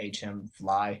than HM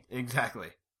Fly? Exactly.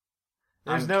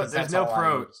 There's no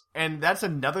pro, and that's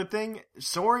another thing.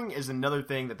 Soaring is another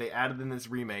thing that they added in this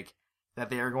remake that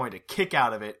they are going to kick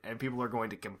out of it, and people are going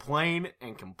to complain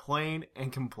and complain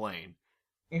and complain.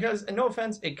 Because, and no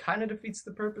offense, it kind of defeats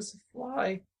the purpose of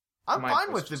Fly. I'm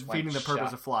fine with defeating the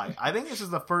purpose of Fly. I think this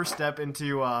is the first step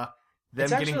into them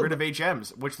getting rid of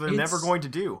HMs, which they're never going to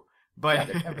do. But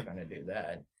they're never going to do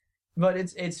that. But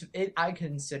I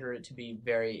consider it to be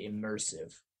very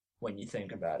immersive when you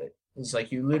think about it. It's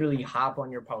like you literally hop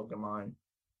on your Pokemon,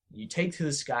 you take to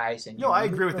the skies, and I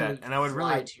agree with that. And I would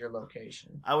fly to your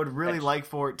location. I would really like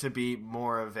for it to be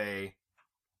more of a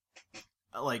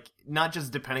not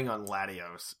just depending on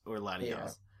Latios or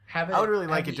Latios. Yeah. I would really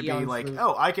like it to be like,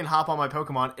 I can hop on my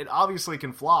Pokemon. It obviously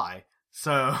can fly,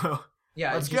 so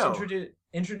let's go.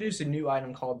 Introduce a new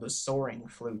item called the Soaring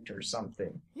Flute or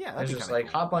something. Yeah, that's just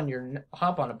like cool.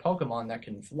 hop on a Pokemon that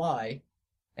can fly.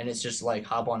 And it's just like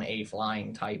hop on a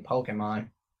flying type Pokemon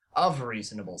of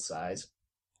reasonable size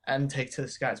and take to the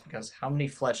skies, because how many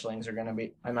fletchlings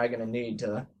am I gonna need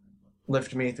to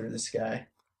lift me through the sky?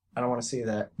 I don't want to see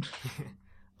that.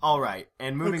 All right,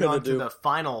 and moving on to the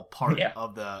final part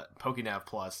of the PokéNav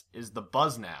Plus is the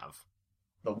BuzzNav.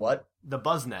 The what? The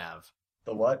BuzzNav.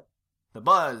 The what? The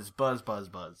Buzz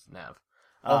Nav.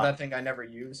 That thing I never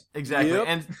use. Exactly,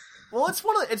 and well,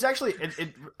 it's actually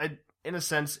in a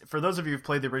sense, for those of you who've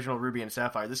played the original Ruby and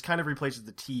Sapphire, this kind of replaces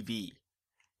the TV,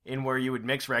 in where you would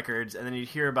mix records, and then you'd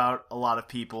hear about a lot of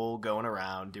people going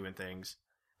around doing things.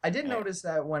 I did notice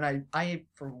that when I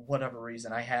for whatever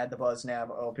reason, I had the BuzzNav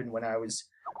open when I was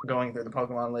going through the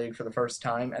Pokemon League for the first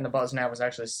time, and the BuzzNav was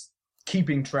actually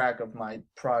keeping track of my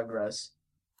progress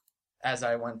as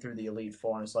I went through the Elite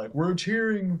Four, and it's like, we're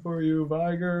cheering for you,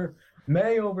 Viger.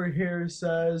 May over here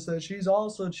says that she's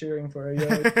also cheering for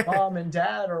you. Mom and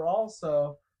Dad are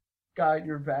also got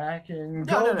your back, and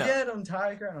get them,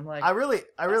 Tiger. And I'm like, I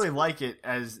really like it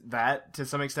as that to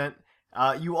some extent.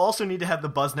 You also need to have the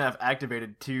BuzzNav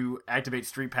activated to activate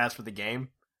Street Pass for the game,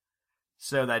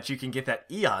 so that you can get that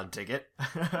Eon ticket.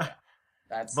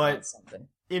 That's something.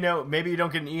 Maybe you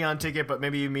don't get an Eon ticket, but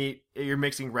maybe you're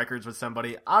mixing records with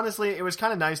somebody. Honestly, it was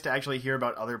kind of nice to actually hear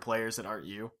about other players that aren't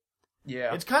you.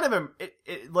 Yeah, it's kind of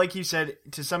like you said,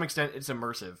 to some extent, it's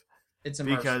immersive. It's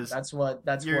immersive because that's what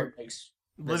makes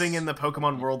living in the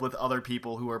Pokemon world with other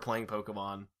people who are playing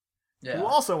Pokemon, who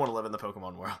also want to live in the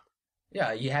Pokemon world.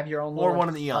 Yeah, you have your own or one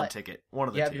in the Eon ticket. One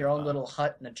of the two. You have your own little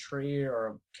hut in a tree or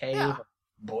a cave, or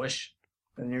bush,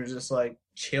 and you're just like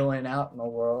chilling out in the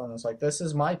world, and it's like, this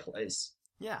is my place.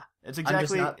 Yeah, it's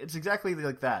exactly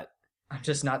like that. I'm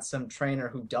just not some trainer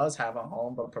who does have a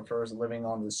home but prefers living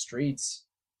on the streets.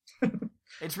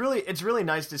 It's really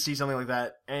nice to see something like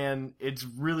that, and it's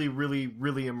really, really,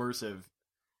 really immersive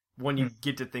when you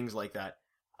get to things like that.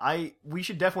 We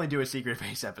should definitely do a Secret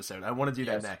Base episode. I want to do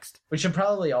that next. We should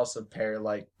probably also pair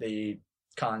like the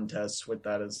contests with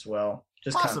that as well.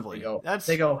 Just possibly.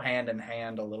 They go hand in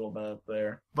hand a little bit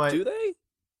there. But do they?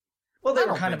 Well,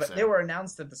 they were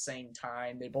announced at the same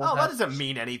time. They both. That doesn't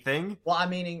mean anything. Well, I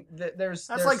mean,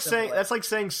 that's like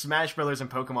saying Smash Brothers and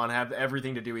Pokemon have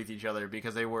everything to do with each other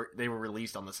because they were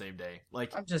released on the same day.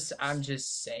 Like I'm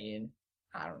just saying.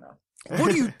 I don't know.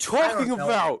 What are you talking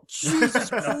about? Jesus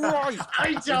Christ!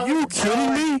 I don't Are you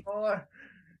kidding me?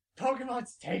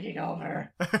 Pokemon's taking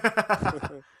over.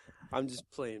 I'm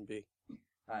just playing B.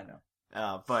 I know.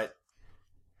 But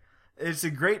it's a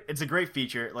great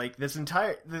feature. Like this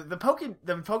entire the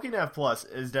Pokénav Plus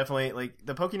is definitely like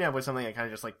the Pokénav was something I kind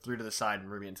of just like threw to the side in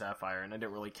Ruby and Sapphire, and I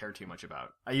didn't really care too much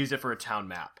about. I used it for a town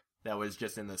map that was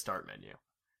just in the start menu.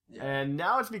 Yeah. And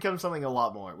now it's become something a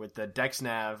lot more with the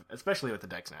DexNav, especially with the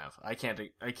DexNav. I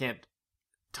can't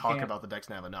talk about the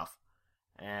DexNav enough.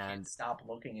 And stop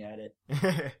looking at it,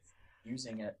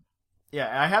 using it. Yeah,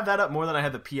 I have that up more than I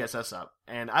had the PSS up,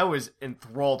 and I was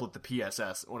enthralled with the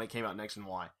PSS when it came out in X and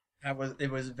Y.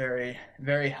 It was very,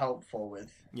 very helpful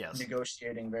with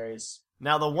negotiating various.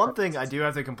 Now, the one thing I do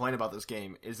have to complain about this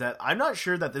game is that I'm not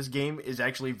sure that this game is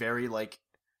actually very like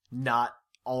not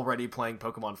already playing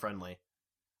Pokemon friendly.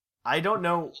 I don't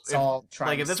know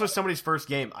if this was somebody's first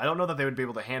game, I don't know that they would be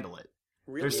able to handle it.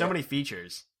 Really? There's so many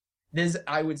features.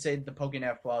 I would say the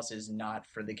Pokénav Plus is not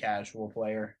for the casual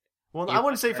player. Well, I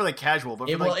wouldn't say for the casual, but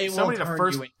for somebody to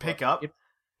first pick up,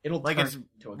 it'll like it's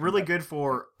really good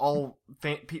for all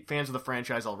fans of the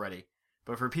franchise already.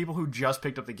 But for people who just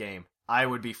picked up the game, I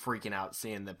would be freaking out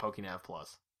seeing the Pokénav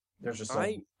Plus. There's just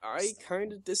I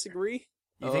kind of disagree.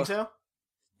 You think so?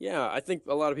 Yeah, I think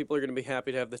a lot of people are going to be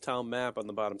happy to have the town map on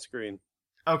the bottom screen.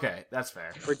 Okay, that's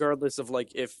fair. Regardless of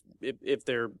like if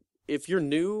you're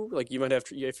new, like you might have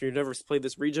to, if you've never played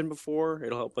this region before,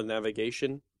 it'll help with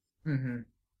navigation. Mm-hmm.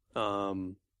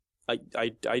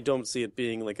 I don't see it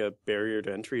being like a barrier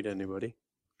to entry to anybody.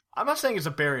 I'm not saying it's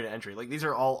a barrier to entry. Like these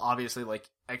are all obviously like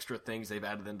extra things they've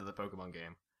added into the Pokemon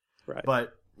game. Right.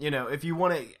 But if you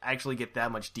want to actually get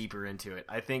that much deeper into it,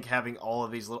 I think having all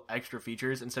of these little extra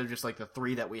features instead of just like the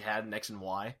 3 that we had in X and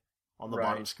Y on the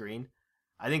bottom screen,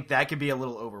 I think that could be a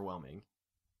little overwhelming.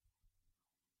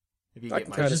 If you get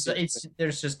my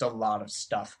there's just a lot of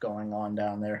stuff going on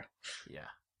down there. Yeah.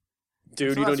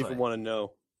 Dude, you don't even want to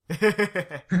know.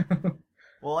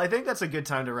 Well, I think that's a good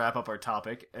time to wrap up our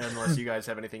topic, unless you guys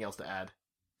have anything else to add.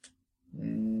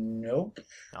 Nope.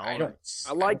 I don't.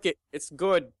 I like it. It's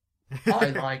good. I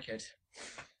like it.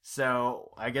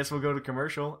 So, I guess we'll go to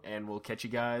commercial, and we'll catch you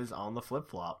guys on the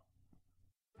flip-flop.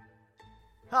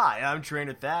 Hi, I'm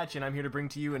Trainer Thatch, and I'm here to bring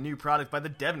to you a new product by the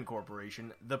Devon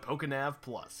Corporation, the Pokénav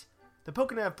Plus. The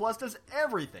Pokénav Plus does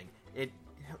everything. It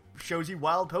shows you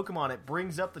wild Pokemon, it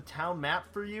brings up the town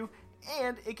map for you,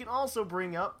 and it can also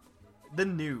bring up the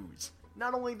news.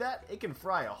 Not only that, it can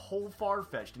fry a whole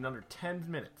Farfetch'd in under 10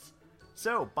 minutes.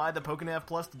 So, buy the Pokénav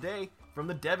Plus today from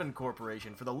the Devon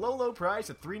Corporation for the low price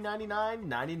of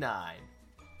 $399.99.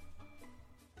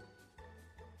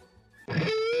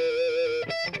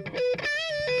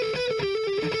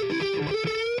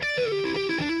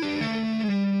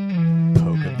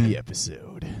 Poke of the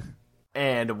episode.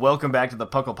 And welcome back to the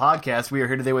Puckle Podcast. We are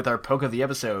here today with our Poke of the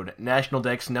Episode, National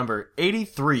Dex number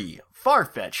 83,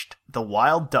 Farfetch'd, the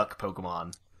Wild Duck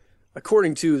Pokemon.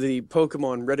 According to the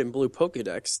Pokemon Red and Blue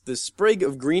Pokedex, the sprig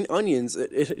of green onions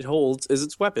it holds is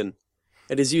its weapon.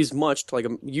 It is used much like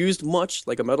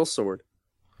a metal sword.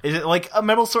 Is it like a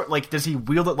metal sword? Like, does he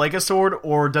wield it like a sword,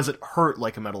 or does it hurt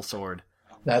like a metal sword?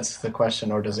 That's the question,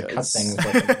 or does it cut things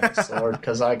like a metal sword?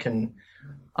 Because I can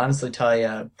honestly tell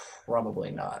you,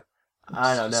 probably not.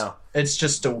 I don't know. It's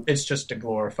just a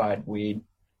glorified weed.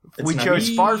 We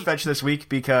chose Farfetch'd this week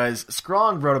because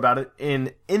Scrawn wrote about it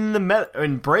in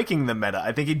Breaking the Meta.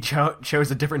 I think he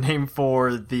chose a different name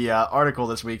for the article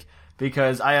this week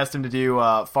because I asked him to do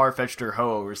Farfetch'd or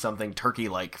Ho or something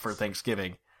turkey-like for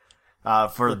Thanksgiving.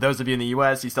 For those of you in the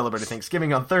U.S., you celebrated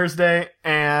Thanksgiving on Thursday,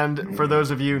 and for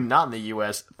those of you not in the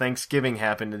U.S., Thanksgiving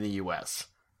happened in the U.S.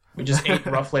 We just ate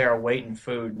roughly our weight in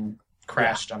food and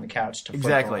crashed on the couch to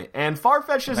exactly. And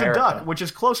Farfetch'd is a duck, which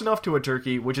is close enough to a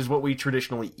turkey, which is what we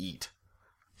traditionally eat.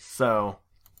 So,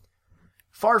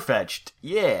 Farfetch'd,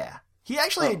 yeah. He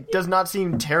actually does not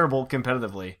seem terrible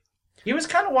competitively. He was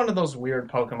kind of one of those weird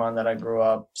Pokemon that I grew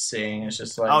up seeing. It's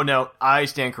just like... Oh, no, I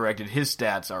stand corrected. His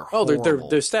stats are horrible.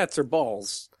 Their stats are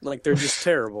balls. Like, they're just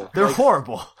terrible. They're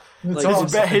horrible. Like,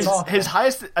 his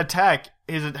highest attack,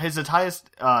 his highest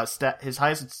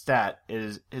stat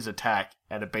is his attack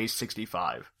at a base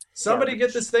 65. Somebody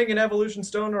get this thing an Evolution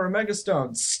Stone or a Mega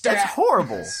Stone. Stat! That's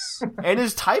horrible. And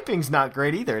his typing's not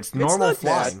great either. It's normal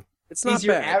flying. Bad. It's not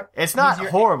bad. It's not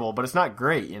horrible, but it's not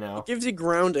great, you know. It gives you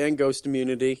ground and ghost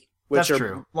immunity. That's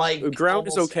true. Like ground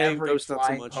is okay, ghost not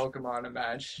so much. Pokemon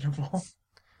imaginable.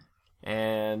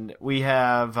 And we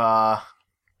have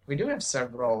we do have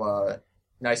several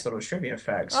nice little trivia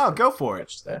facts. Oh, go for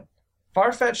it.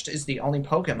 Farfetch'd is the only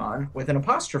Pokemon with an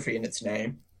apostrophe in its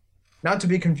name. Not to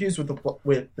be confused with the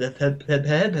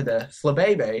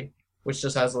Flabebe, which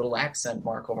just has a little accent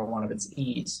mark over one of its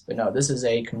E's. But no, this is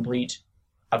a complete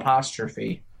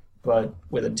apostrophe, but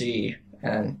with a D.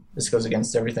 And this goes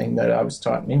against everything that I was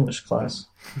taught in English class.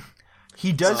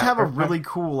 He does have a really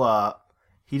cool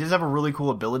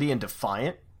ability in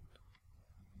Defiant,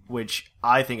 which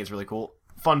I think is really cool.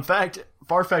 Fun fact,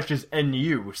 Farfetch'd is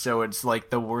NU, so it's like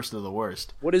the worst of the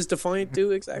worst. What does Defiant do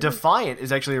exactly? Defiant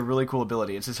is actually a really cool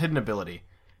ability. It's his hidden ability.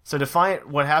 So Defiant,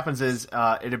 what happens is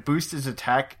it boosts his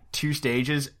attack 2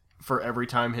 stages for every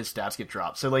time his stats get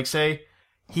dropped. So like say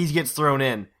he gets thrown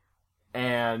in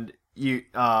and you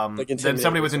then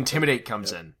somebody with Intimidate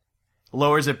comes in,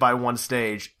 lowers it by 1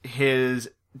 stage, his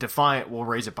Defiant will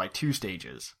raise it by 2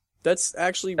 stages. That's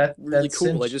actually really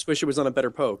cool. I just wish it was on a better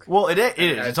poke. Well, it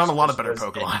is. It's on a lot of better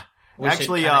Pokemon.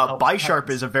 Actually, Bisharp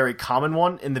is a very common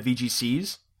one in the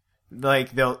VGCs.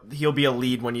 Like he'll be a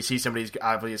lead when you see somebody's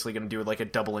obviously going to do like a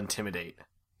double Intimidate.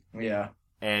 Yeah.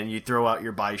 And you throw out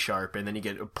your Bisharp, and then you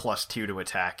get a +2 to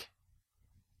attack.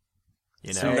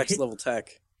 You know, next level tech.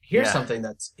 Here's something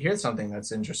that's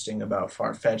interesting about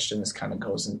Farfetch'd, and this kind of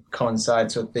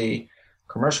coincides with the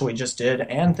commercial we just did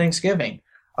and Thanksgiving.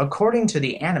 According to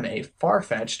the anime,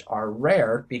 Farfetch'd are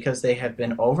rare because they have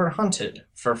been overhunted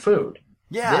for food.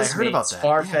 Yeah, I heard about that.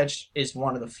 Farfetch'd is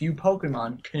one of the few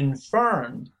Pokemon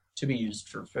confirmed to be used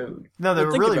for food. No, they're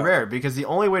really rare because the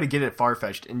only way to get it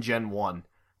Farfetch'd in Gen 1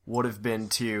 would have been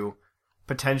to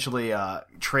potentially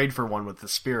trade for one with the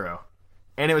Spearow.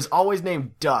 And it was always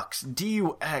named Dux.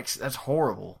 D-U-X. That's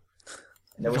horrible.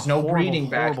 There was no breeding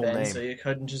back then, so you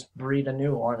couldn't just breed a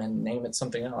new one and name it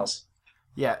something else.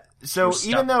 Yeah, so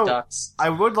even though I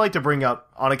would like to bring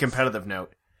up, on a competitive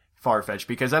note, Farfetch'd,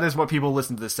 because that is what people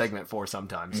listen to this segment for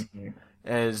sometimes,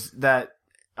 is that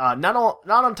not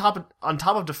on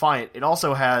top of Defiant, it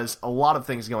also has a lot of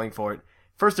things going for it.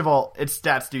 First of all, its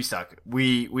stats do suck.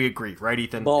 We agree, right,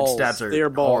 Ethan? Balls. Its stats are They're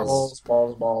balls.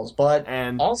 Balls. But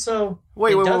also,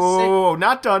 wait,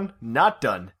 not done.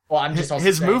 Well, I'm just also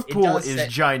his saying, move pool is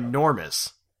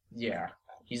ginormous. Yeah,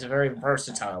 he's a very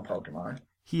versatile Pokemon.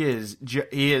 His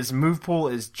move pool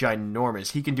is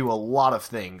ginormous. He can do a lot of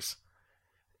things.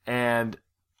 And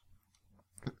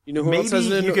maybe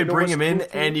you could bring him in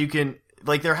and you can,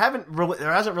 like, there hasn't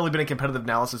really been a competitive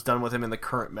analysis done with him in the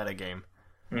current metagame.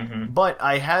 But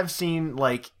I have seen,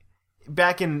 like,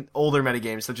 back in older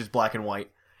metagames such as Black and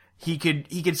White, he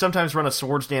could sometimes run a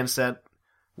Swords Dance set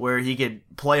where he could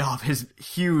play off his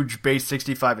huge base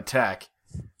 65 attack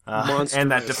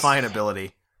and that Defiant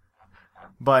ability.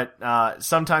 But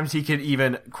sometimes he could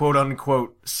even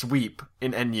quote-unquote sweep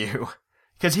in NU.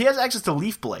 Because he has access to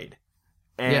Leaf Blade.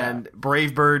 And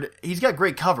Brave Bird, he's got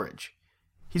great coverage.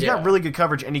 He's got really good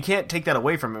coverage, and you can't take that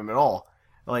away from him at all.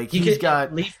 Like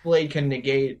Leaf Blade can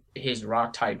negate his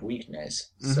Rock-type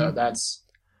weakness. So that's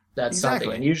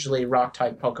something. And usually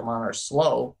Rock-type Pokemon are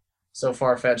slow, so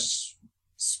Farfetch'd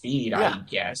speed, I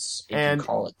guess, if you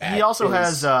call it that. He also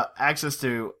has access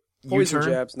to Poison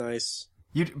Jab's nice.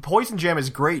 Poison Jam is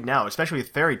great now, especially with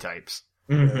fairy types.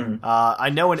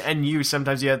 I know in NU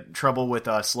sometimes you had trouble with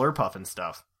Slurpuff and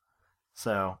stuff.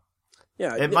 So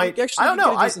yeah, it might. Actually, I don't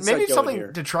know. Maybe it's something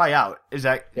here to try out. Is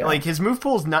that like his move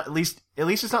pool is not at least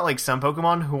it's not like some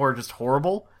Pokemon who are just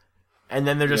horrible, and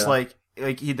then they're just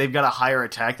they've got a higher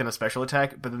attack than a special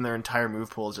attack, but then their entire move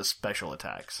pool is just special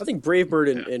attacks. I think Brave Bird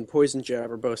and Poison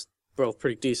Jab are both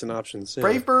pretty decent options. Yeah.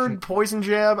 Brave Bird, Poison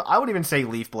Jab. I would even say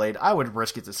Leaf Blade. I would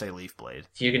risk it to say Leaf Blade.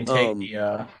 If you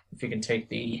can take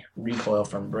the recoil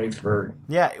from Brave Bird.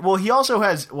 Yeah. Well, he also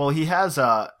has. Well, he has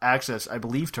access, I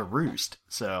believe, to Roost.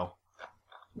 So.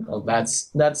 Well,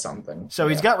 that's something. So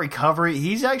he's got recovery.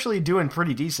 He's actually doing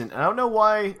pretty decent. I don't know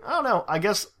why. I don't know. I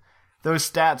guess those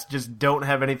stats just don't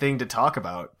have anything to talk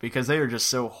about because they are just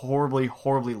so horribly,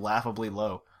 horribly, laughably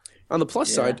low. On the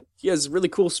plus side, he has really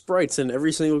cool sprites in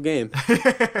every single game.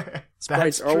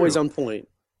 Sprites are always on point.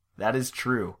 That is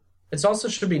true. It also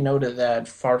should be noted that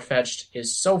Farfetch'd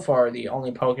is so far the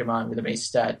only Pokemon with a base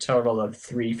stat total of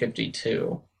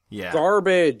 352. Yeah.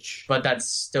 Garbage. But that's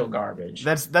still garbage.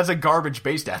 That's a garbage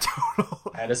base stat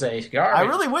total. That is a garbage. I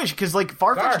really wish, because like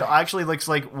Farfetch'd actually looks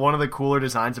like one of the cooler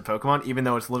designs of Pokemon, even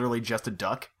though it's literally just a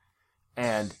duck.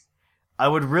 And I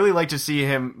would really like to see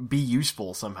him be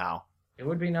useful somehow. It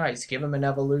would be nice. Give him an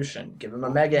evolution. Give him a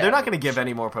mega They're not going to give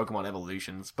any more Pokemon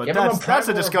evolutions, but that's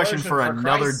a discussion for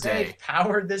another day.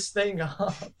 Power this thing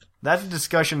up. That's a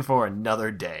discussion for another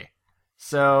day.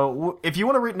 So, if you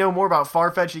want to know more about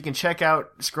Farfetch'd, you can check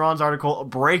out Scrawn's article,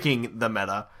 Breaking the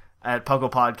Meta, at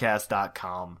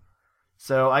PucklePodcast.com.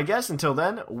 So, I guess until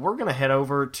then, we're going to head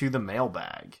over to the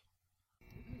mailbag.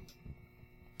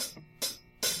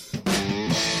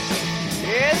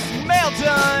 It's mail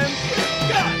time!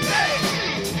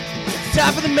 It's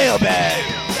time for the mailbag!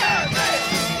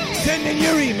 Send in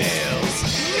your emails!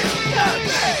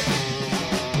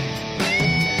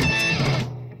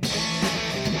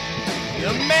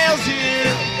 The mail's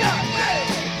here!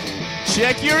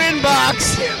 Check your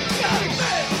inbox!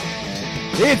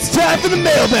 It's time for the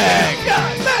mailbag!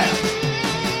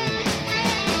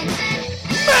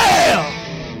 Mail!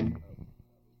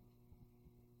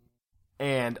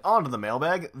 And on to the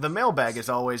mailbag. The mailbag, as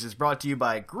always, is brought to you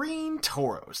by Green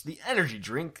Toros, the energy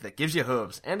drink that gives you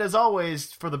hooves. And as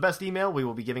always, for the best email, we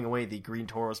will be giving away the Green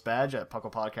Toros badge at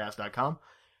pucklepodcast.com.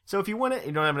 So if you win it and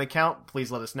you don't have an account,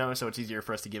 please let us know so it's easier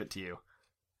for us to give it to you.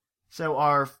 So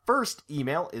our first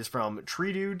email is from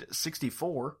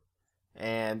TreeDude64,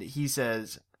 and he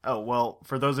says, oh, well,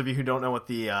 for those of you who don't know what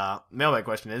the mailbag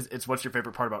question is, it's what's your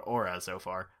favorite part about ORAS so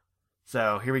far?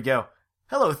 So here we go.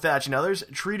 Hello, Thatch and others.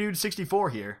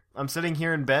 TreeDude64 here. I'm sitting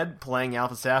here in bed playing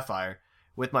Alpha Sapphire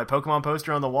with my Pokemon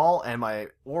poster on the wall and my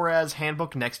ORAS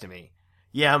handbook next to me.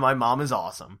 Yeah, my mom is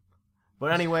awesome.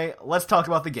 But anyway, let's talk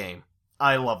about the game.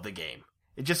 I love the game.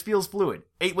 It just feels fluid.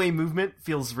 8-way movement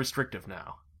feels restrictive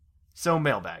now. So,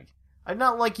 mailbag. I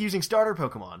not like using starter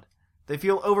Pokemon. They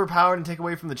feel overpowered and take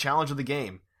away from the challenge of the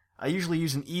game. I usually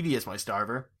use an Eevee as my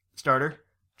starter,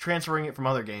 transferring it from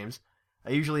other games. I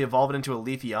usually evolve it into a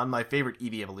Leafeon, my favorite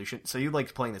Eevee evolution, so you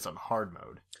liked playing this on hard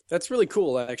mode. That's really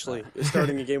cool, actually,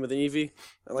 starting a game with an Eevee.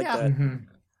 I like that.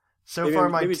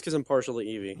 Mm-hmm. Maybe it's because I'm partial to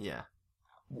Eevee. Yeah.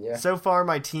 Yeah. So far,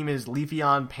 my team is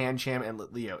Leafeon, Pancham, and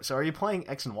Litleo. So are you playing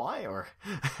X and Y, or?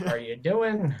 Are you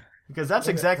doing? Because that's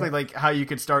exactly like how you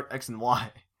could start X and Y.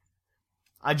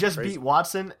 I just beat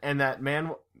Watson, and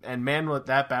man, what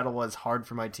that battle was hard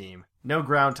for my team. No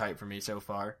ground type for me so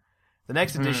far. The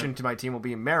next addition to my team will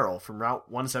be Meryl from Route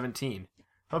 117.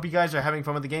 Hope you guys are having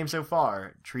fun with the game so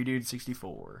far.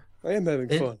 TreeDude64. I am having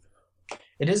fun.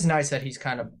 It is nice that he's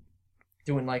kind of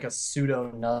doing like a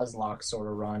pseudo Nuzlocke sort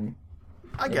of run.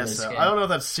 I guess so. Game. I don't know if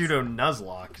that's pseudo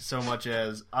Nuzlocke so much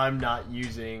as I'm not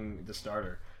using the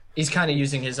starter. He's kind of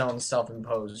using his own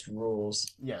self-imposed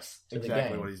rules. Yes,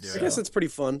 exactly what he's doing. I guess it's pretty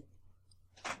fun.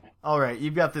 All right,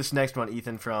 you've got this next one,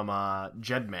 Ethan, from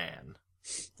Jedman.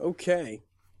 Okay.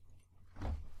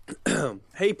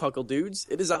 Hey, Puckle Dudes,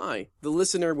 it is I, the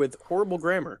listener with horrible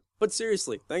grammar. But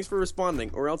seriously, thanks for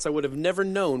responding, or else I would have never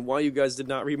known why you guys did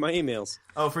not read my emails.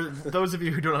 Oh, for those of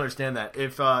you who don't understand that,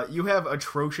 if you have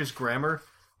atrocious grammar,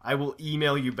 I will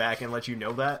email you back and let you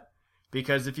know that.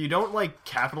 Because if you don't,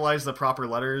 capitalize the proper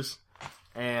letters,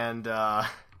 and you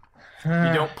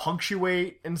don't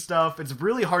punctuate and stuff, it's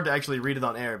really hard to actually read it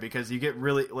on air, because you get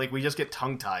really, we just get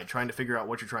tongue-tied trying to figure out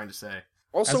what you're trying to say.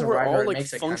 Also, we're all,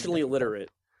 functionally illiterate.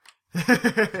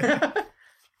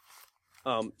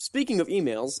 Speaking of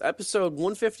emails, episode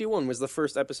 151 was the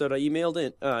first episode I emailed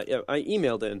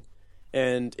in.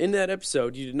 And in that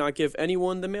episode, you did not give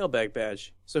anyone the mailbag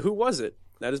badge. So who was it?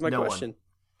 That is my question.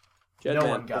 No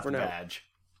one got the badge.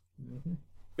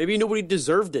 Maybe nobody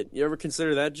deserved it. You ever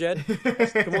consider that, Jed?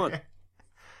 Come on.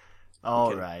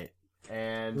 All right.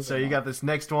 And so you got this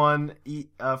next one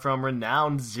from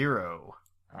Renowned Zero.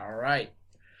 All right.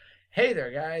 Hey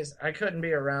there, guys. I couldn't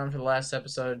be around for the last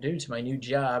episode due to my new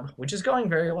job, which is going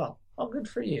very well. Oh, good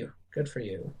for you. Good for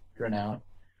you, Renowned.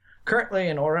 Currently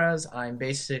in ORAS, I'm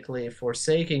basically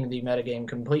forsaking the metagame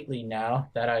completely now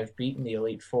that I've beaten the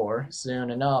Elite Four. Soon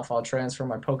enough, I'll transfer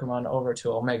my Pokemon over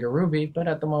to Omega Ruby, but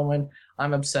at the moment,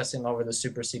 I'm obsessing over the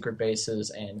super secret bases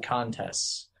and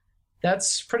contests.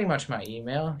 That's pretty much my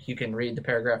email. You can read the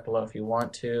paragraph below if you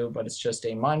want to, but it's just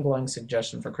a mind-blowing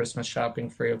suggestion for Christmas shopping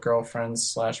for your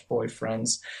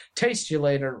girlfriends/boyfriends. Taste you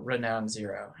later, Renowned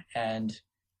Zero. And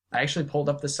I actually pulled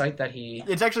up the site that he...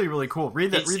 It's actually really cool.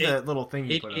 Read that little thing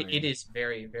you put on it is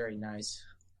very, very nice.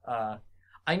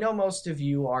 I know most of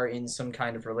you are in some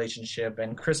kind of relationship,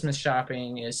 and Christmas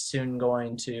shopping is soon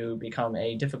going to become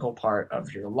a difficult part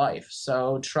of your life.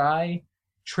 So try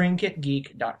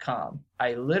TrinketGeek.com.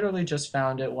 I literally just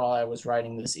found it while I was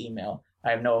writing this email. I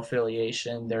have no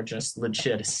affiliation. They're just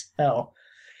legit as hell.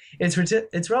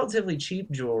 It's relatively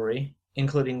cheap jewelry,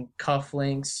 including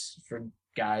cufflinks for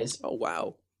guys. Oh,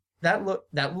 wow. That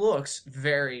looks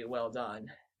very well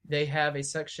done. They have a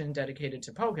section dedicated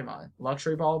to Pokemon.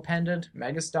 Luxury Ball pendant,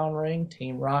 Megastone ring,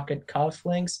 Team Rocket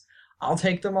cufflinks. I'll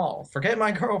take them all. Forget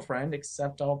my girlfriend,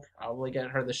 except I'll probably get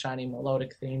her the shiny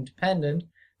melodic themed pendant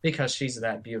because she's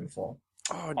that beautiful.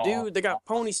 Oh, dude, they got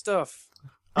pony stuff.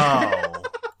 Oh,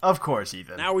 of course,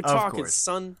 Ethan. Now we're talking,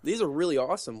 son. These are really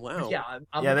awesome. Wow.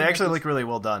 Yeah, they actually look really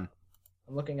well done.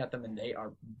 I'm looking at them, and they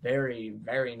are very,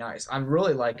 very nice. I'm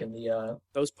really liking the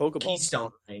those Pokeballs.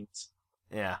 Keystone rings.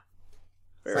 Yeah.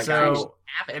 So,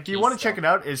 if you want to check it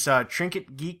out, it's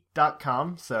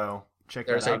trinketgeek.com, so check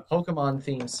it out. There's a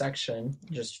Pokemon-themed section.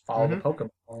 Just follow the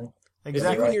Pokemon.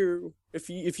 Exactly.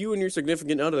 If you and your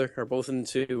significant other are both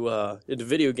into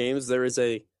video games, there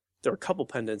are a couple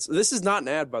pendants. This is not an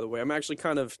ad, by the way. I'm actually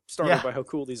kind of startled by how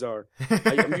cool these are.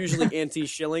 I'm usually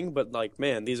anti-shilling, but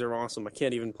man, these are awesome. I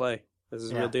can't even play. This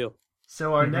is a real deal.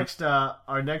 So our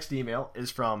next email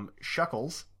is from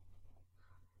Shuckles.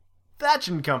 Thatch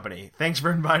and Company. Thanks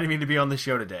for inviting me to be on the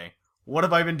show today. What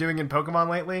have I been doing in Pokemon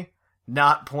lately?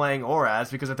 Not playing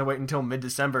ORAS because I have to wait until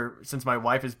mid-December since my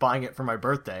wife is buying it for my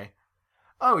birthday.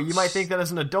 Oh, you might think that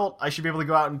as an adult I should be able to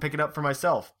go out and pick it up for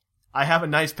myself. I have a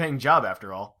nice paying job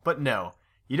after all, but no.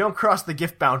 You don't cross the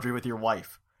gift boundary with your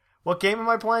wife. What game am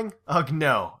I playing? Ugh,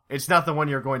 no. It's not the one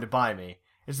you're going to buy me.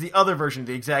 It's the other version of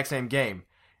the exact same game.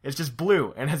 It's just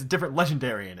blue and has a different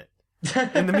legendary in it.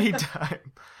 In the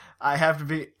meantime, I have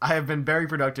been very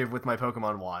productive with my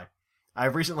Pokemon Y. I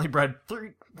have recently bred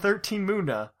 13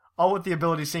 Munna, all with the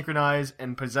ability to synchronize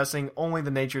and possessing only the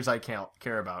natures I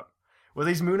care about. With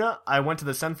these Munna, I went to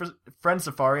the Friend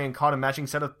Safari and caught a matching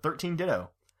set of 13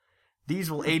 Ditto.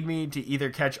 These will aid me to either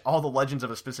catch all the legends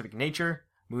of a specific nature,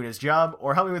 Munna's job,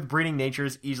 or help me with breeding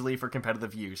natures easily for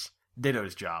competitive use,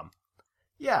 Ditto's job.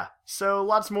 Yeah, so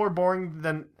lots more boring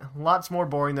than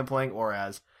playing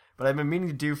ORAS, but I've been meaning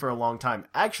to do for a long time.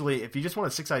 Actually, if you just want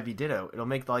a 6 IV Ditto, it'll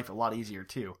make life a lot easier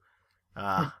too.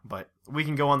 But we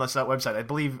can go on that website. I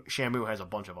believe Shamu has a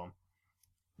bunch of them.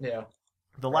 Yeah.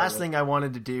 The last thing I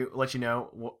wanted to let you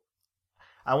know,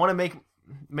 I want to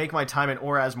make my time in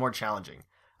ORAS more challenging.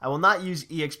 I will not use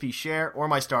EXP Share or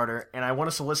my starter, and I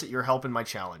want to solicit your help in my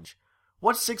challenge.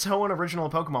 What 6 Hoenn original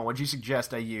Pokemon would you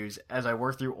suggest I use as I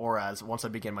work through ORAS once I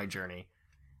begin my journey?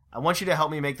 I want you to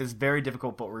help me make this very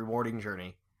difficult but rewarding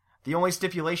journey. The only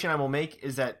stipulation I will make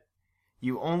is that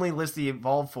you only list the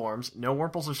evolved forms, no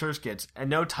Wurmples or Surskits, and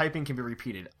no typing can be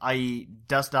repeated, i.e.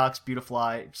 Dustox,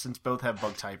 Beautifly, since both have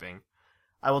bug typing.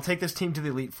 I will take this team to the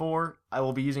Elite Four. I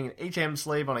will be using an HM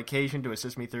slave on occasion to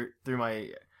assist me through my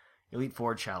Elite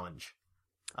Four challenge.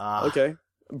 Okay.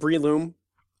 Breloom.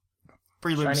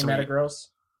 Shiny Metagross.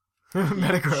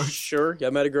 Metagross. Sure. Yeah,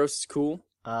 Metagross is cool.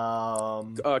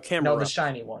 Camerupt. No, the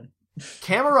shiny one.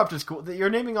 Camerupt is cool. You're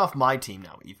naming off my team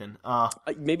now, Ethan.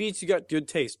 Maybe you got good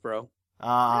taste, bro.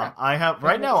 I have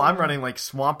right now. I'm running like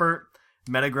Swampert,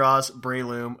 Metagross,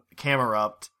 Breloom,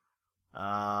 Camerupt.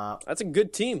 That's a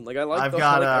good team. Like I like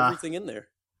everything in there.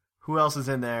 Who else is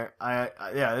in there?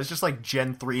 Yeah, it's just like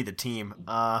Gen 3 the team.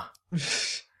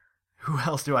 Who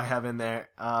else do I have in there?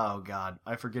 Oh god,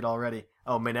 I forget already.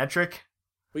 Oh, Manectric.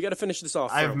 We got to finish this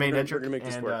off. I have Manectric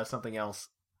and something else.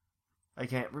 I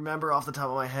can't remember off the top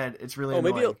of my head. It's really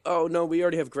annoying. No, we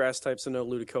already have grass types and no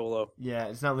Ludicolo. Yeah,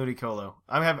 it's not Ludicolo.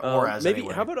 I have ORAS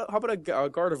anyway. How about a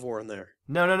Gardevoir in there?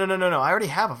 No. I already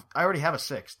have a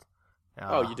 6th.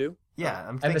 You do? Yeah,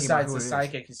 I'm thinking. And besides, about the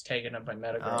Psychic is taken up by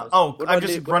Metagross. I'm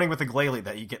just running with the Glalie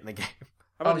that you get in the game.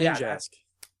 How about Ninjask?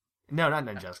 No, not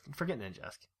Ninjask. Forget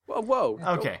Ninjask. Whoa.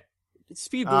 Okay.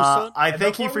 Speed boost, son. I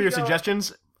thank you for your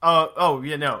suggestions.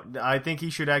 I think he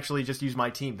should actually just use my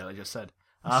team that I just said.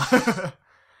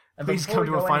 Please come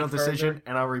to a final decision,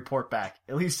 and I'll report back.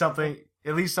 At least something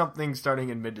starting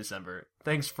in mid-December.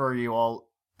 Thanks for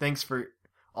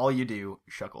all you do,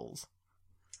 Shuckles.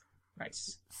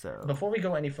 Nice. So before we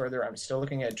go any further, I'm still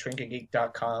looking at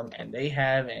TrinketGeek.com, and they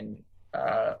have an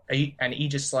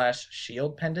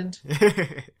Aegis/Shield pendant.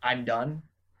 I'm done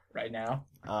right now.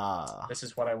 This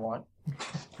is what I want.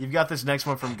 You've got this next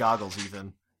one from Goggles,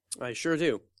 Ethan. I sure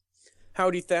do.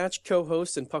 Howdy, Thatch,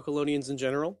 co-hosts, and Puckalonians in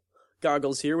general.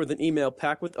 Goggles here with an email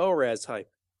packed with ORAS hype.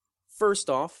 First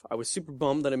off, I was super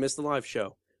bummed that I missed the live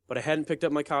show, but I hadn't picked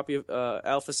up my copy of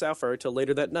Alpha Sapphire till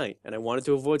later that night, and I wanted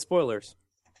to avoid spoilers.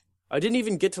 I didn't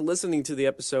even get to listening to the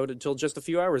episode until just a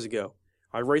few hours ago.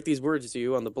 I write these words to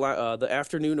you on the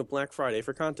afternoon of Black Friday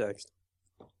for context.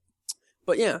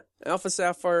 But yeah, Alpha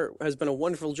Sapphire has been a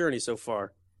wonderful journey so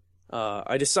far.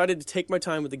 I decided to take my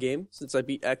time with the game, since I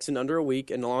beat X in under a week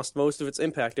and lost most of its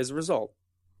impact as a result.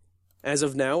 As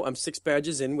of now, I'm 6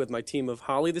 badges in with my team of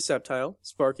Holly the Sceptile,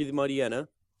 Sparky the Mightyena,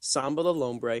 Samba the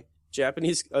Lombre,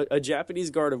 a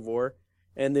Japanese Gardevoir,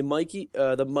 and the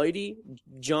mighty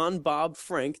John Bob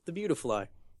Frank the Beautifly.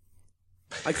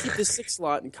 I keep this 6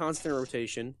 slot in constant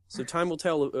rotation, so time will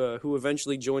tell who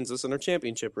eventually joins us in our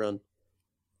championship run.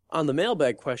 On the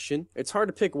mailbag question, it's hard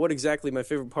to pick what exactly my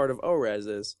favorite part of ORAS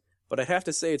is, but I have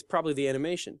to say it's probably the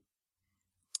animation.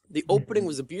 The opening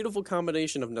was a beautiful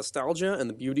combination of nostalgia and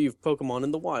the beauty of Pokemon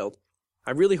in the wild.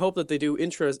 I really hope that they do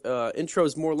intros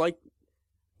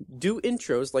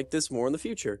like this more in the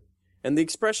future. And the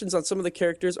expressions on some of the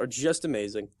characters are just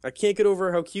amazing. I can't get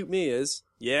over how cute Mii is.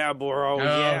 Yeah, bro.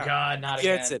 Yeah. Oh, God, not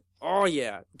Gets again. it. Oh,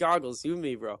 yeah. Goggles, you and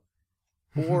me, bro.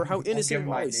 Or how innocent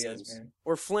Wally seems. Man.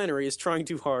 Or Flannery is trying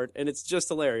too hard, and it's just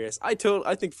hilarious. I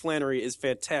think Flannery is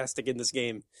fantastic in this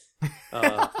game.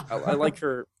 I like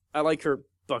her. I like her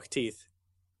buck teeth.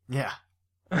 Yeah.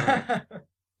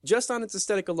 Just on its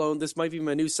aesthetic alone, this might be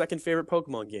my new second favorite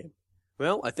Pokemon game.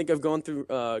 Well, I think I've gone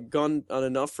on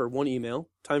enough for one email.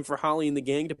 Time for Holly and the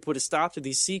gang to put a stop to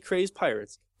these sea-crazed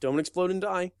pirates. Don't explode and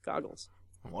die. Goggles.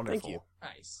 Wonderful. Thank you.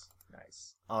 Nice.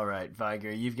 All right,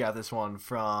 Viger, you've got this one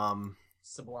from...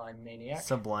 Sublime Maniac.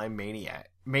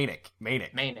 Manic. Got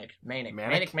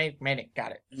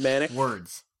it. Manic.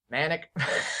 Words. Manic.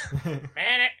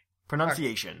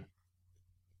 Pronunciation.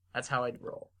 That's how I'd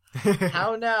roll.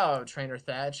 How now, Trainer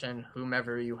Thatch and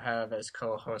whomever you have as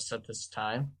co-host at this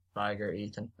time. Viger,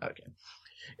 Ethan. Okay.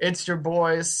 It's your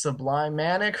boys, Sublime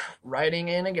Manic, writing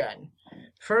in again.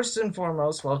 First and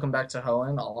foremost, welcome back to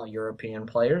Hoenn, all European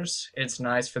players. It's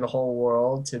nice for the whole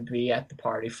world to be at the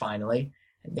party finally.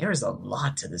 And there's a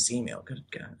lot to this email. Good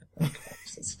God. Okay.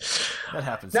 That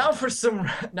happens. Now for some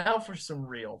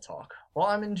real talk. While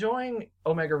I'm enjoying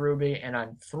Omega Ruby and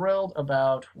I'm thrilled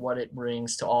about what it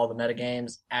brings to all the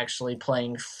metagames, actually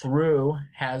playing through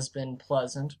has been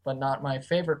pleasant, but not my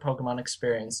favorite Pokemon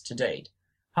experience to date.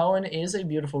 Hoenn is a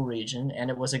beautiful region,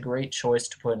 and it was a great choice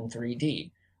to put in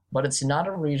 3D, but it's not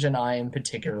a region I am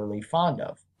particularly fond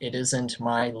of. It isn't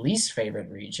my least favorite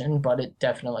region, but it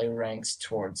definitely ranks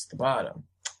towards the bottom.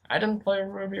 I didn't play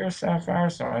Ruby or Sapphire,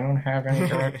 so I don't have any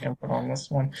direct input on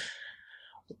this one.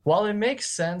 While it makes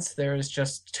sense, there is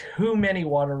just too many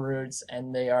water routes,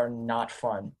 and they are not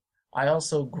fun. I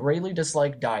also greatly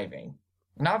dislike diving.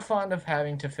 Not fond of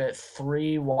having to fit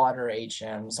 3 water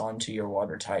HMs onto your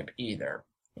water type either.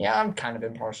 Yeah, I'm kind of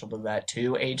impartial to that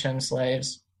too, HM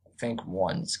slaves. I think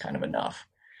 1's kind of enough.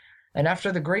 And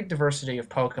after the great diversity of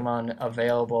Pokemon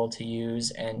available to use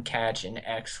and catch in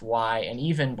X, Y, and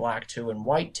even Black 2 and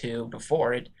White 2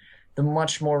 before it, the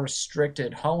much more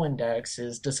restricted Hoenn Dex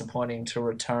is disappointing to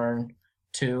return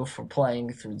to for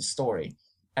playing through the story.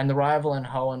 And the rival in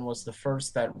Hoenn was the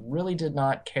first that really did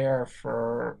not care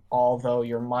for, although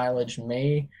your mileage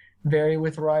may vary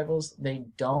with rivals,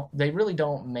 they really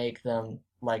don't make them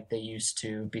like they used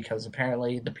to, because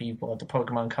apparently the people at the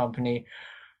Pokemon Company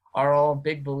are all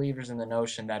big believers in the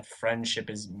notion that friendship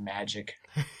is magic.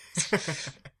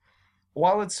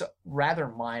 While it's rather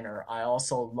minor, I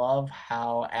also love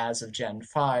how, as of Gen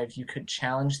 5, you could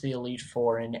challenge the Elite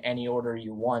Four in any order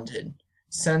you wanted.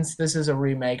 Since this is a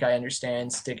remake, I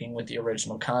understand sticking with the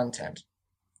original content.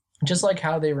 Just like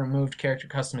how they removed character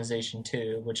customization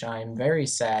too, which I am very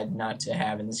sad not to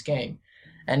have in this game.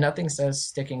 And nothing says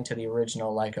sticking to the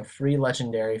original like a free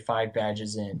legendary 5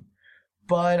 badges in.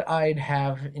 But I'd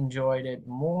have enjoyed it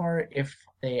more if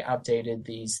they updated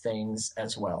these things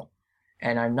as well.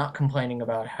 And I'm not complaining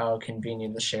about how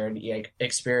convenient the shared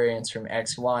experience from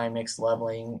XY makes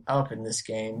leveling up in this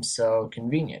game so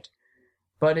convenient.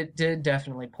 But it did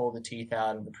definitely pull the teeth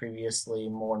out of the previously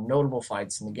more notable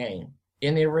fights in the game.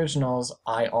 In the originals,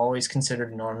 I always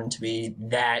considered Norman to be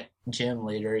that gym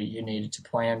leader you needed to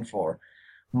plan for.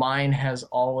 Mine has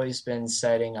always been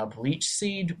setting up Leech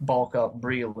Seed, bulk up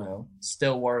Breloom,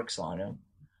 still works on him.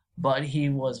 But he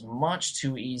was much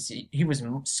too easy. He was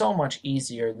so much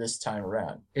easier this time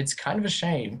around. It's kind of a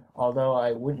shame, although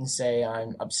I wouldn't say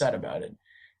I'm upset about it.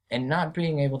 And not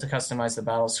being able to customize the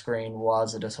battle screen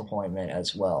was a disappointment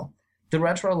as well. The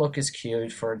retro look is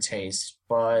cute for a taste,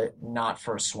 but not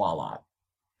for a Swalot.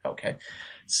 Okay.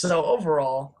 So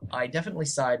overall, I definitely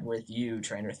side with you,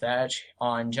 Trainer Thatch,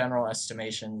 on general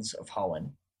estimations of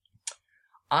Hoenn.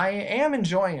 I am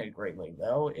enjoying it greatly,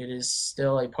 though. It is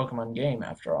still a Pokemon game,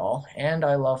 after all, and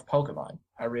I love Pokemon.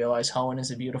 I realize Hoenn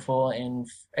is a beautiful and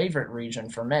favorite region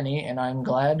for many, and I'm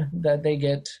glad that they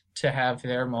get to have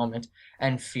their moment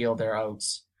and feel their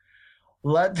oats.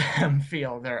 Let them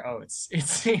feel their oats. It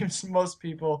seems most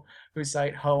people who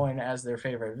cite Hoenn as their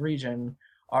favorite region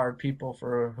are people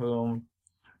for whom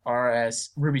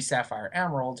RS Ruby Sapphire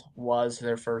Emerald was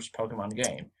their first Pokemon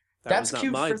game. That's not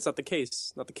cute. It's not the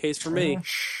case. Not the case for me.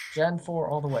 Gen 4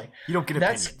 all the way. You don't get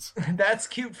opinions. That's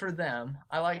cute for them.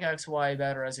 I like XY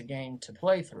better as a game to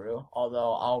play through,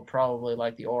 although I'll probably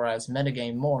like the ORAS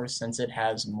metagame more since it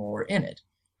has more in it.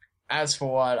 As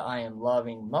for what I am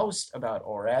loving most about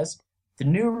ORAS, the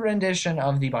new rendition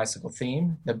of the bicycle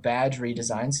theme, the badge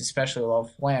redesigns, especially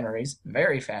love Flannery's,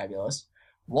 very fabulous.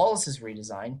 Wallace's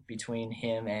redesign, between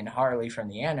him and Harley from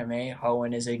the anime,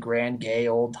 Hoenn is a grand gay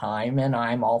old time, and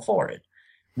I'm all for it.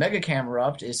 Mega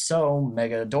Camerupt is so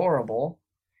mega adorable.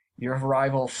 Your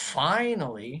rival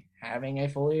finally having a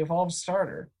fully evolved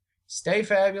starter. Stay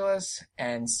fabulous,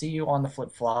 and see you on the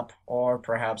flip-flop, or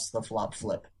perhaps the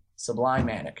flop-flip. Sublime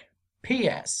Manic.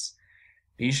 P.S.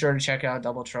 Be sure to check out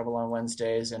Double Trouble on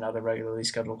Wednesdays and other regularly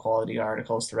scheduled quality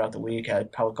articles throughout the week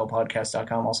at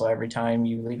PelicoPodcast.com. Also, every time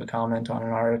you leave a comment on an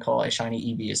article, a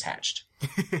shiny EV is hatched.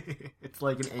 It's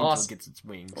like an angel gets its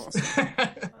wings. Awesome.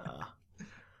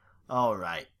 All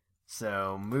right.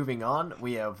 So, moving on,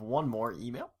 we have one more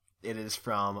email. It is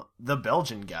from the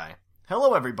Belgian guy.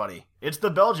 Hello, everybody. It's the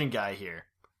Belgian guy here.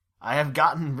 I have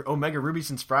gotten Omega Ruby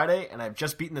since Friday, and I've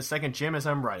just beaten the second gym as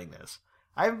I'm writing this.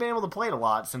 I haven't been able to play it a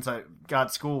lot since I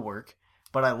got schoolwork,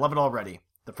 but I love it already.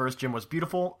 The first gym was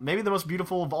beautiful, maybe the most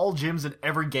beautiful of all gyms in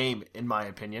every game, in my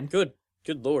opinion. Good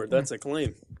lord, that's a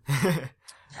claim.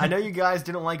 I know you guys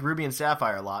didn't like Ruby and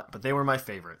Sapphire a lot, but they were my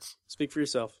favorites. Speak for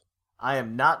yourself. I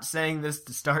am not saying this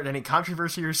to start any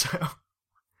controversy or so.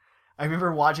 I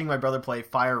remember watching my brother play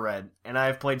Fire Red, and I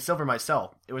have played Silver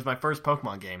myself. It was my first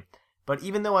Pokemon game. But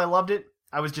even though I loved it,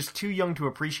 I was just too young to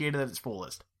appreciate it at its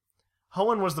fullest.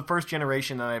 Hoenn was the first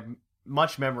generation that I have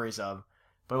much memories of,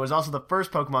 but it was also the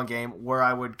first Pokemon game where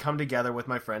I would come together with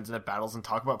my friends and have battles and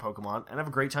talk about Pokemon, and have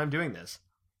a great time doing this.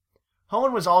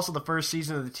 Hoenn was also the first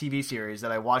season of the TV series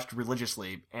that I watched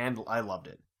religiously, and I loved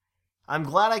it. I'm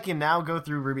glad I can now go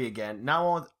through Ruby again,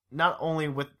 not only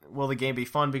will the game be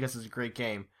fun because it's a great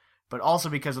game, but also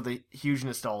because of the huge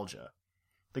nostalgia.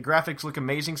 The graphics look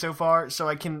amazing so far, so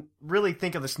I can really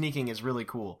think of the sneaking as really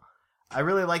cool. I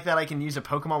really like that I can use a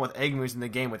Pokemon with egg moves in the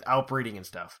game without breeding and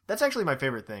stuff. That's actually my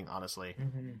favorite thing, honestly.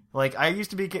 Mm-hmm. Like, I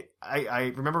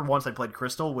remember once I played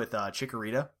Crystal with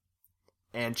Chikorita,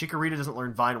 and Chikorita doesn't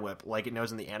learn Vine Whip like it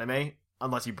knows in the anime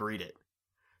unless you breed it.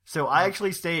 So I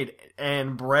actually stayed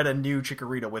and bred a new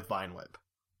Chikorita with Vine Whip.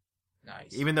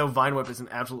 Nice. Even though Vine Whip is an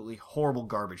absolutely horrible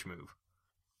garbage move.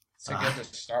 It's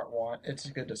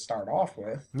good to start off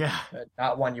with. Yeah. But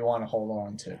not one you want to hold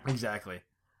on to. Exactly.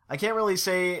 I can't really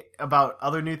say about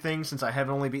other new things since I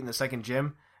haven't only beaten the second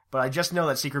gym, but I just know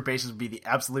that secret bases would be the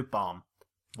absolute bomb.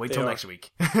 Wait till next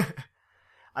week.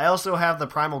 I also have the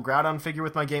Primal Groudon figure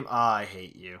with my game. I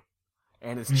hate you.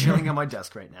 And it's chilling on my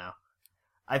desk right now.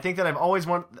 I think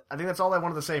that's all I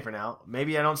wanted to say for now.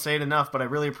 Maybe I don't say it enough, but I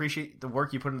really appreciate the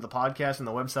work you put into the podcast and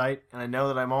the website, and I know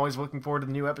that I'm always looking forward to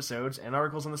the new episodes and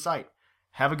articles on the site.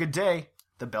 Have a good day,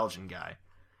 the Belgian guy.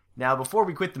 Now, before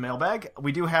we quit the mailbag,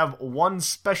 we do have one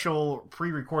special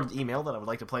pre-recorded email that I would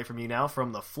like to play from you now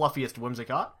from the fluffiest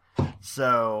Whimsicott.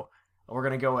 So, we're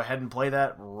going to go ahead and play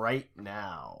that right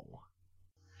now.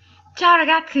 Ciao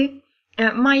ragazzi!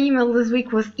 My email this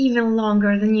week was even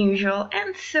longer than usual,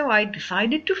 and so I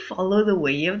decided to follow the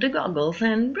way of the goggles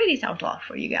and read it out loud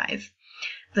for you guys.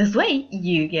 This way,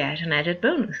 you get an added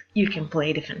bonus. You can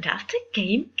play the fantastic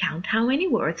game, count how many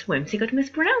words Whimsicott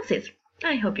mispronounces.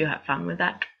 I hope you have fun with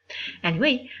that.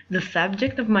 Anyway, the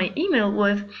subject of my email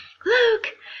was, "Look,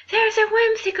 there's a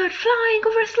Whimsicott flying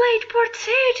over Slateport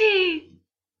City!"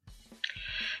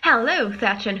 Hello,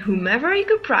 Thatch and whomever you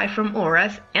could pry from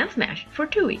Auras and Smash for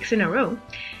 2 weeks in a row.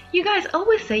 You guys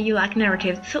always say you like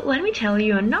narratives, so let me tell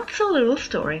you a not-so-little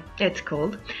story. It's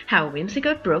called How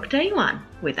Whimsicott Broke Day 1,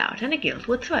 without any guilt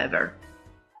whatsoever.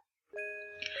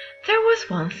 There was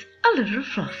once a little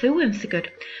fluffy Whimsicott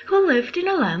who lived in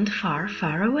a land far,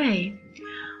 far away.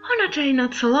 On a day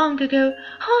not so long ago,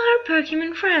 all her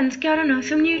Pokemon friends got an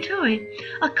awesome new toy,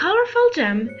 a colorful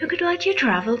gem who could let you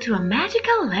travel to a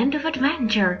magical land of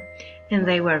adventure, and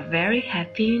they were very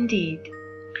happy indeed.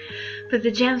 But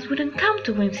the gems wouldn't come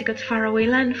to Whimsicott's faraway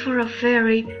land for a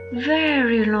very,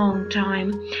 very long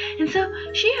time, and so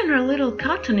she and her little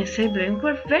cottony siblings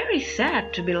were very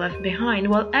sad to be left behind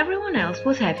while everyone else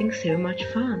was having so much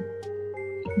fun.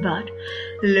 But,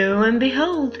 lo and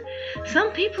behold,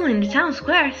 some people in the town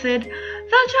square said,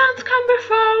 "The gems can be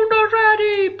found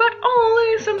already, but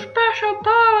only some special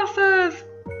passes."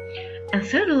 And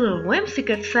so the little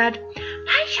Whimsicott said,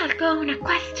 "I shall go on a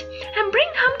quest and bring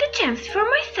home the gems for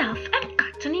myself and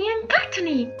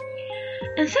Cottony.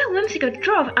 And so Whimsicott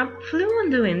drove and flew on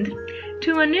the wind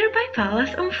to a nearby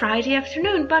palace on Friday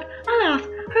afternoon, but alas,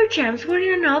 her gems were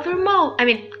in another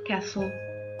castle.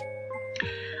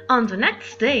 On the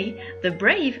next day, the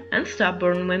brave and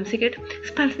stubborn Whimsicott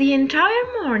spent the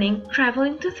entire morning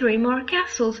traveling to 3 more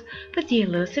castles, but the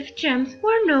elusive gems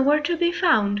were nowhere to be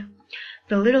found.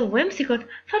 The little Whimsicott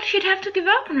thought she'd have to give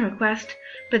up on her quest,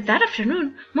 but that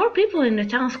afternoon more people in the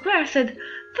town square said,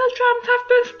 "The gems have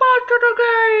been spotted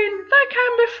again! They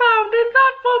can be found in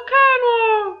that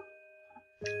volcano!"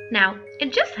 Now,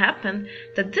 it just happened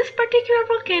that this particular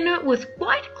volcano was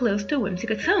quite close to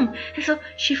Whimsicott's home, and so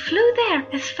she flew there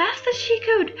as fast as she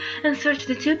could and searched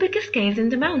the two biggest caves in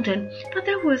the mountain, but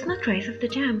there was no trace of the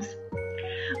gems.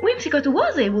 Whimsicott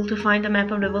was able to find a map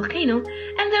of the volcano,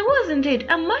 and there was indeed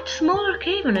a much smaller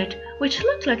cave on it, which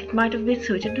looked like it might have been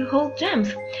suited to hold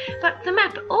gems, but the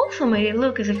map also made it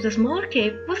look as if the smaller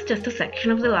cave was just a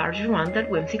section of the larger one that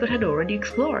Whimsicott had already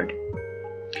explored.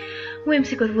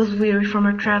 Whimsicott was weary from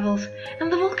her travels,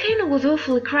 and the volcano was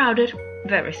awfully crowded.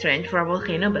 Very strange for a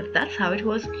volcano, but that's how it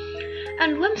was.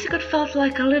 And Whimsicott felt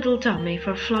like a little dummy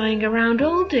for flying around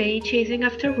all day chasing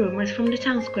after rumors from the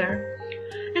town square.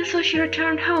 And so she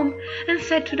returned home and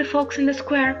said to the folks in the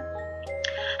square,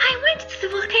 "I went to the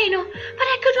volcano, but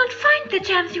I could not find the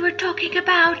gems you were talking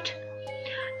about."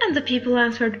 And the people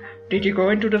answered, "Did you go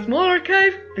into the smaller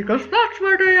cave? Because that's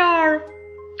where they are."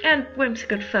 And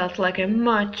Whimsicott felt like a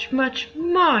much, much,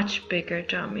 much bigger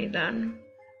dummy then.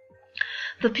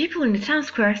 The people in the town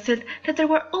square said that there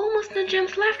were almost no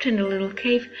gems left in the little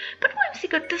cave, but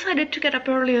Whimsicott decided to get up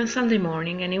early on Sunday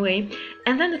morning anyway,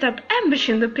 and ended up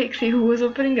ambushing the pixie who was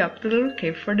opening up the little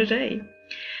cave for the day.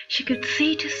 She could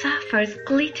see two sapphires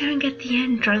glittering at the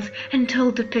entrance and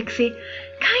told the pixie,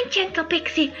 "Kind gentle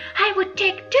pixie, I would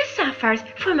take 2 sapphires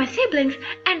for my siblings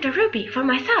and a ruby for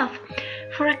myself."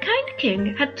 For a kind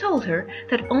king had told her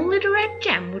that only the red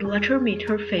gem would let her meet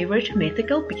her favorite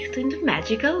mythical beast in the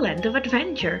magical land of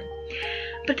adventure.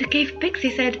 But the cave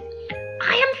pixie said,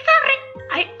 "I am sorry,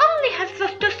 I only have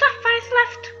those 2 sapphires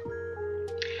left."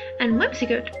 And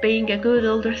Whimsicott, being a good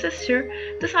older sister,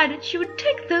 decided she would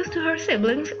take those to her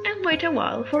siblings and wait a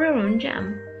while for her own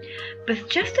gem. But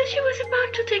just as she was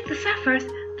about to take the sapphires,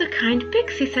 the kind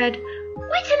pixie said,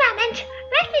 "Wait a moment,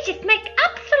 let me just make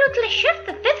absolutely sure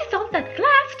that this is all that's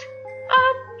left.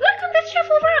 Look on this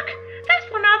shuffle rock,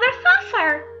 that's one other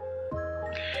sapphire."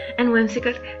 And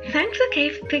Whimsicott thanked the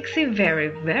cave pixie very,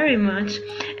 very much,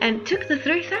 and took the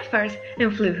 3 sapphires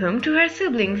and flew home to her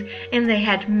siblings, and they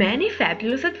had many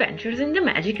fabulous adventures in the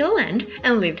magical land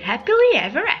and lived happily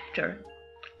ever after.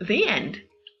 The end.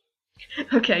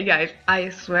 Okay guys, I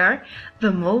swear,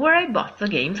 the mall where I bought the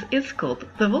games is called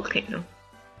The Volcano.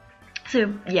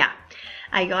 So yeah,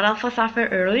 I got Alpha Sapphire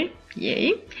early,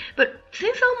 yay, but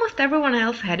since almost everyone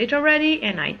else had it already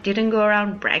and I didn't go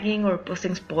around bragging or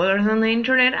posting spoilers on the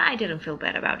internet, I didn't feel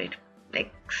bad about it.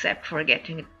 Except for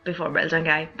getting it before Belgian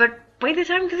Guy, but by the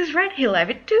time this is read, he'll have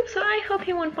it too, so I hope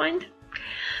he won't mind.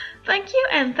 Thank you,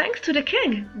 and thanks to the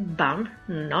king, Ban,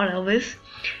 not Elvis,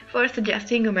 for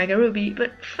suggesting Omega Ruby,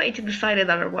 but fate decided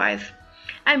otherwise.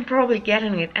 I'm probably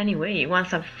getting it anyway,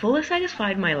 once I've fully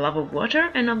satisfied my love of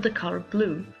water and of the color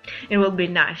blue. It will be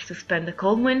nice to spend the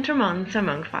cold winter months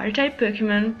among fire-type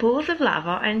Pokemon, pools of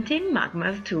lava, and Team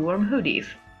Magma's 2 warm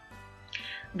hoodies.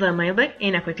 The mailbag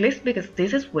in a quick list because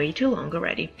this is way too long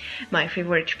already. My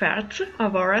favorite parts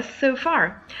of auras so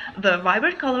far: the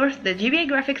vibrant colors, the GBA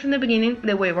graphics in the beginning,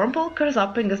 the way Wurmple curls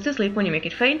up and goes to sleep when you make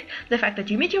it faint, the fact that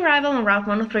you meet your rival on Route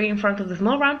 103 in front of the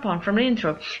small round pond from the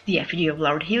intro, the effigy of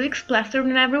Lord Helix plastered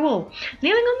in every wall,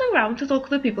 kneeling on the ground to talk to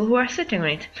the people who are sitting on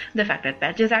it, the fact that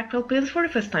Badge's actual appears for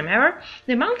the first time ever,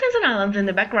 the mountains and islands in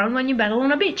the background when you battle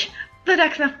on a beach, the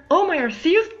Daxnaf, oh my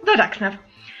Arceus, the Daxnaf.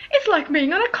 It's like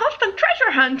being on a constant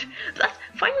treasure hunt! Plus,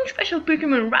 finding special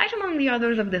Pokemon right among the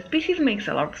others of the species makes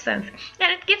a lot of sense, and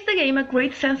it gives the game a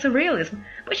great sense of realism,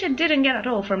 which I didn't get at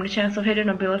all from the chance of hidden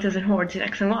abilities and hordes in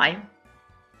X and Y.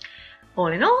 All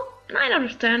in all, 9 out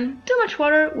of 10, too much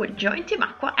water would join Team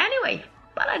Aqua anyway,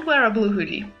 but I'd wear a blue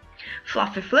hoodie.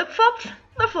 Fluffy flip-flops,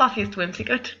 the fluffiest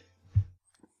Whimsicott.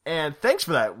 And thanks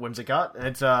for that, Whimsicott.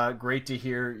 It's great to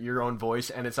hear your own voice,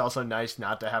 and it's also nice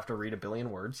not to have to read a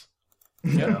billion words.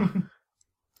 Yeah.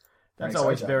 That's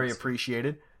always very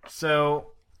appreciated.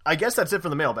 So, I guess that's it for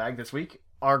the mailbag this week.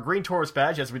 Our Green Taurus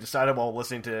badge, as we decided while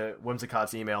listening to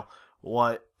Whimsicott's email,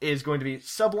 what is going to be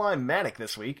Sublime Manic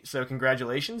this week. So,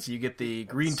 congratulations. You get the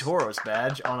Green Taurus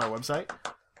badge on our website.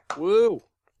 Woo!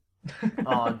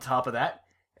 On top of that.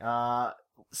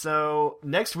 So,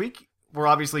 next week, we're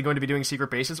obviously going to be doing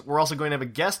Secret Bases. We're also going to have a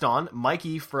guest on,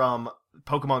 Mikey from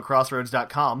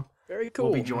PokemonCrossroads.com. Very cool.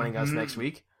 Will be joining us next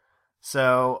week.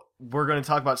 So, we're going to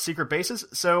talk about secret bases.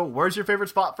 So, where's your favorite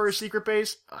spot for a secret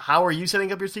base? How are you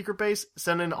setting up your secret base?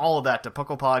 Send in all of that to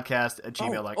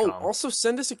pucklepodcast@gmail.com. Oh, also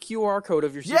send us a QR code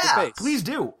of your secret base. Yeah, please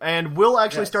do. And we'll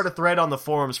actually start a thread on the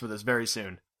forums for this very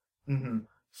soon. Mm-hmm.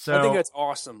 So, I think that's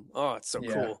awesome. Oh, it's so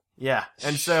cool. Yeah,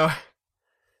 and so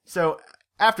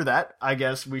after that, I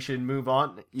guess we should move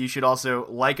on. You should also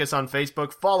like us on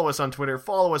Facebook, follow us on Twitter,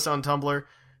 follow us on Tumblr,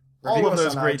 all of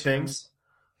those great things.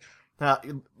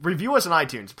 review us on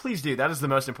iTunes. Please do. That is the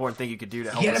most important thing you could do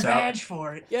to help us out. Get a badge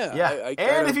for it. Yeah.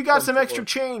 And if you got some extra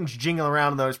change jingling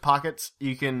around in those pockets,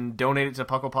 you can donate it to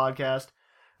Puckle Podcast.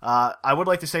 I would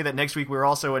like to say that next week we're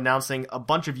also announcing a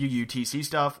bunch of UUTC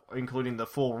stuff, including the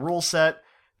full rule set,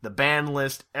 the ban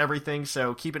list, everything.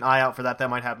 So keep an eye out for that. That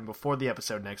might happen before the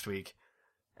episode next week.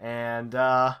 And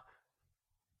so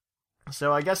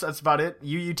I guess that's about it.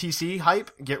 UUTC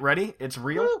hype. Get ready. It's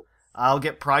real. Woo! I'll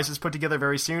get prizes put together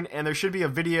very soon, and there should be a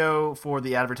video for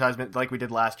the advertisement like we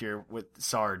did last year with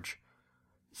Sarge.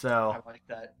 So I like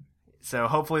that. So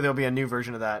hopefully there'll be a new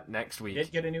version of that next week. You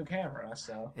did get a new camera,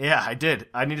 so... Yeah, I did.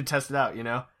 I need to test it out, you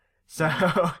know? So,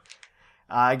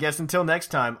 I guess until next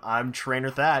time, I'm Trainer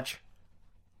Thatch.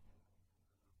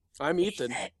 I'm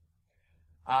Ethan.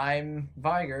 I'm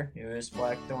Viger, U.S.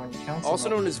 Blackthorn Council. Also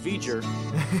known as V'ger.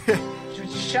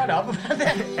 Shut up about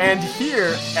that. And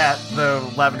here at the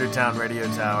Lavender Town Radio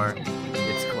Tower,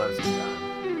 it's closing time.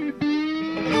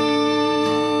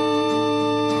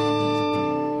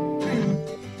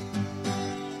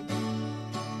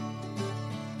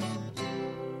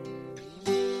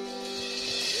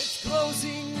 It's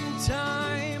closing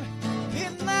time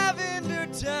in Lavender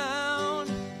Town.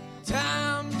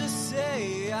 Time to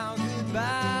say our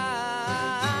goodbyes.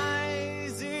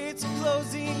 It's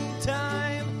closing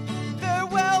time.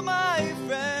 Farewell, my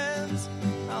friends.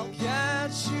 I'll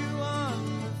catch you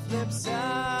on the flip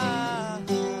side.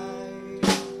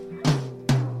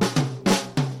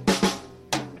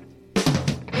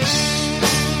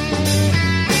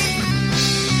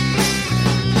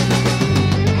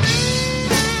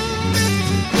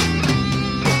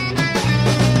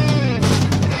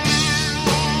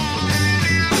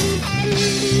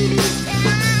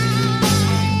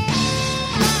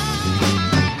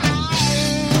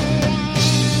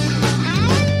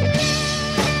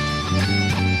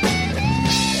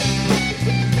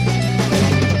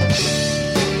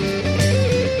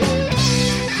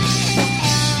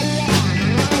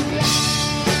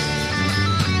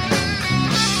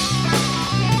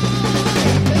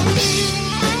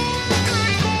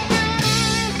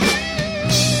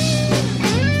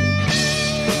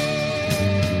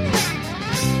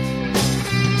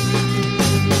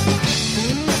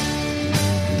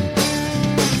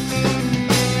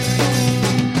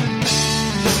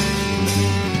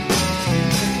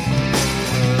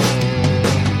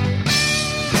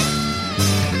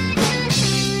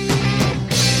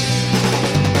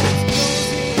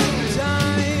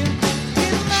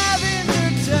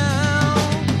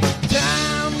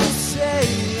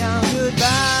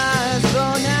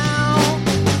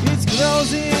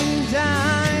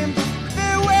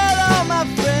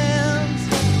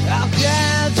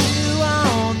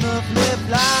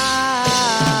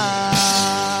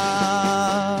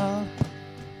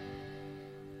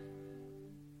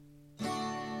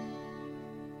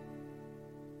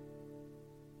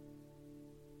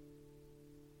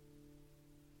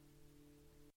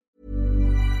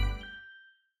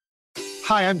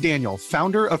 Hi, I'm Daniel,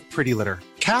 founder of Pretty Litter.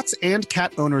 Cats and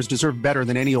cat owners deserve better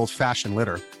than any old-fashioned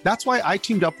litter. That's why I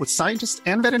teamed up with scientists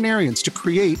and veterinarians to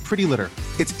create Pretty Litter.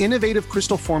 Its innovative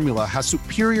crystal formula has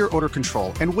superior odor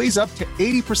control and weighs up to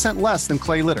 80% less than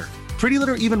clay litter. Pretty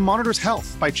Litter even monitors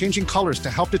health by changing colors to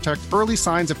help detect early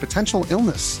signs of potential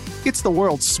illness. It's the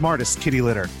world's smartest kitty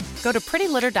litter. Go to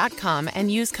prettylitter.com and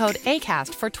use code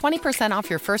ACAST for 20% off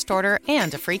your first order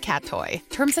and a free cat toy.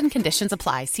 Terms and conditions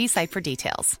apply. See site for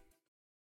details.